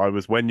Patricia. I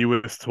was when you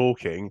was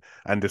talking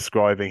and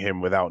describing him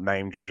without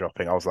name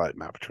dropping, I was like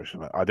Matt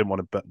Patricia. I didn't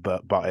want to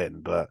butt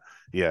in, but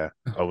yeah,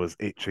 I was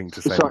itching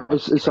to say.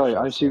 Sorry,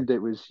 I assumed it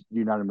was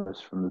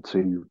unanimous from the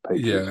two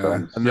Patriots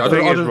fans. And the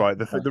thing is, right,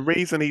 the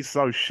reason he's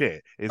so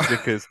shit is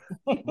because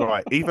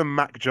right, even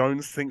Mac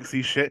Jones thinks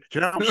he's shit. Do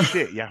you know how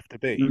shit you have to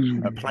be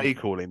at play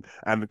calling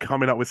and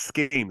coming up with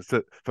schemes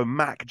for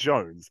Mac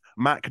Jones,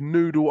 Mac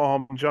Noodle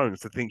Arm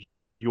Jones to think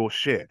you're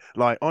shit?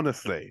 Like,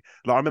 honestly,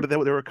 like I remember there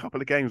were a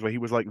couple of games where he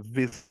was like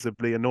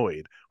visibly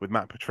annoyed with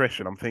Matt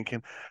Patricia. And I'm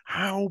thinking,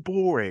 how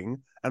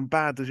boring and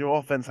bad does your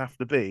offense have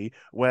to be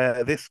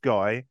where this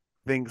guy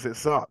thinks it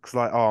sucks?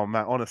 Like, oh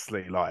Matt,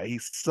 honestly, like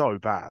he's so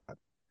bad.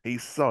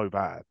 He's so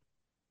bad.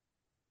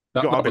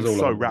 I've been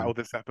so rattled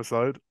this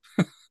episode.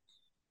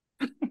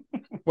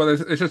 Well,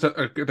 it's just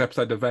a good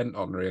episode to vent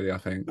on, really, I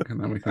think,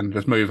 and then we can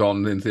just move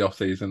on into the off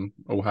season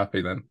all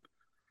happy then.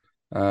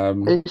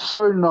 It's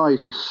so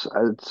nice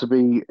to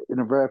be in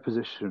a rare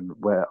position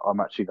where I'm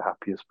actually the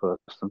happiest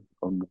person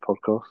on the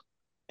podcast.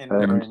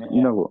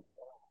 You know what?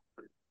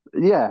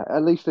 Yeah,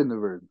 at least in the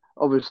room.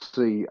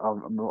 Obviously,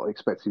 I'm not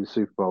expecting the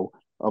Super Bowl.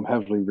 I'm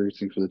heavily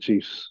rooting for the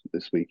Chiefs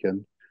this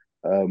weekend.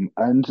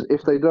 And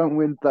if they don't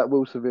win, that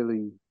will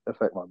severely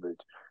affect my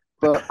mood.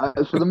 But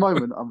for the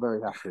moment, I'm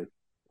very happy.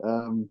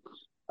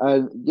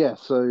 And yeah,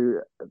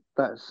 so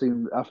I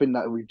think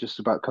that we've just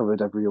about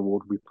covered every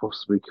award we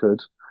possibly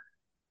could.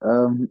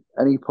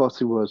 Any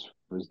parting words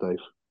for us, Dave?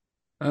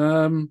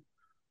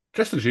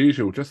 Just as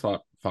usual, just like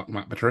fuck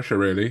Matt Patricia,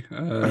 really.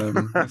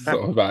 That's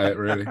sort of about it,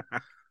 really.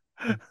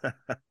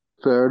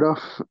 Fair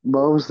enough.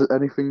 Miles,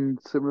 anything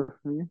similar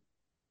from you?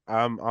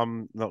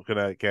 I'm not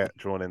gonna get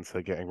drawn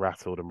into getting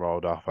rattled and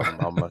rolled up.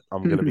 I'm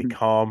gonna be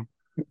calm.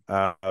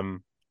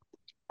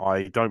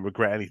 I don't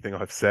regret anything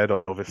I've said,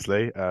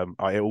 obviously.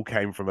 It all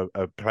came from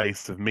a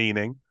place of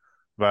meaning,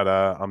 but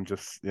I'm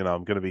just,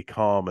 I'm gonna be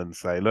calm and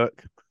say,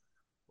 look,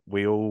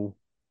 we all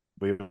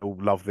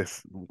love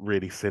this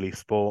really silly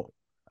sport,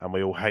 and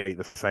we all hate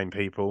the same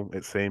people,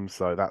 it seems.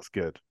 So that's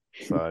good.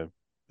 So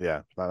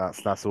yeah,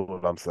 that's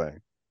all I'm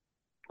saying.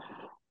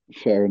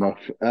 Fair enough.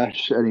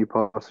 Ash, any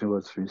passing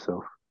words for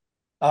yourself?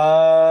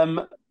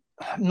 No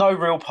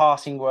real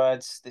passing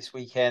words this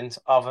weekend,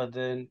 other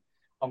than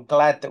I'm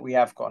glad that we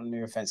have got a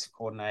new offensive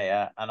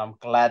coordinator, and I'm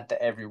glad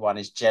that everyone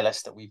is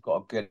jealous that we've got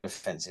a good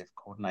offensive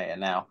coordinator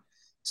now.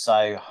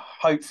 So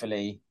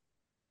hopefully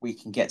we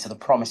can get to the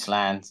promised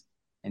land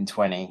in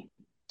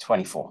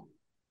 2024.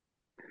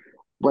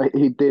 Well,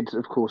 he did,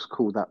 of course,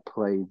 call that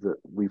play that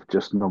we've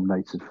just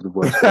nominated for the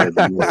worst play of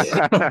the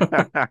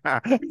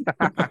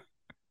year.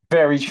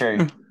 Very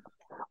true.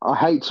 I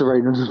hate to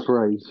rain on the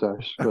parade,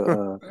 Sash,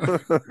 but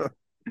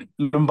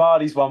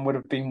Lombardi's one would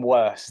have been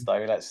worse,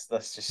 though. Let's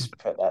just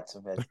put that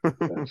to bed.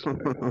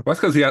 That's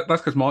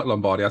because Mike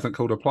Lombardi hasn't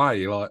called a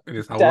play like in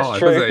his whole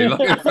life, has he?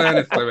 Like, in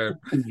fairness to him,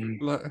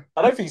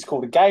 I don't think he's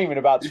called a game in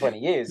about 20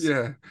 years.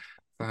 Yeah,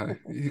 so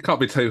you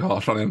can't be too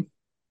harsh on him.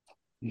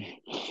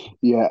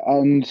 Yeah,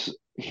 and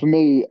for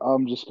me,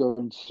 I'm just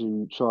going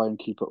to try and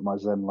keep up my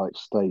zen-like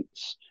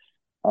states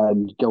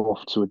and go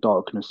off to a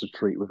darkness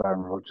retreat with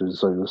Aaron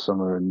Rodgers over the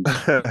summer and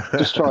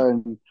just try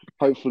and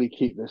hopefully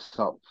keep this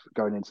up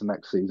going into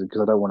next season,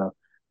 because I don't want to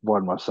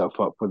wind myself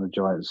up when the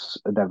Giants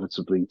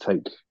inevitably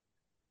take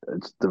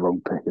the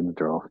wrong pick in the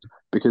draft,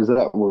 because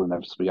that will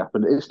inevitably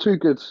happen. It's too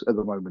good at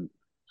the moment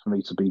for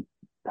me to be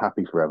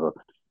happy forever.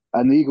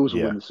 And the Eagles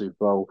will win the Super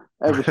Bowl.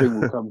 Everything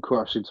will come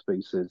crashing to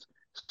pieces.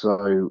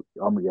 So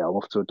I'm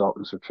off to a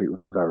darkness retreat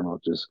with Aaron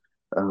Rodgers.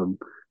 We'll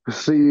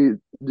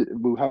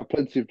have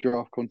plenty of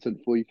draft content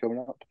for you coming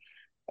up.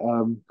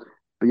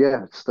 But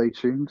yeah, stay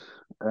tuned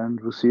and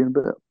we'll see you in a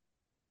bit.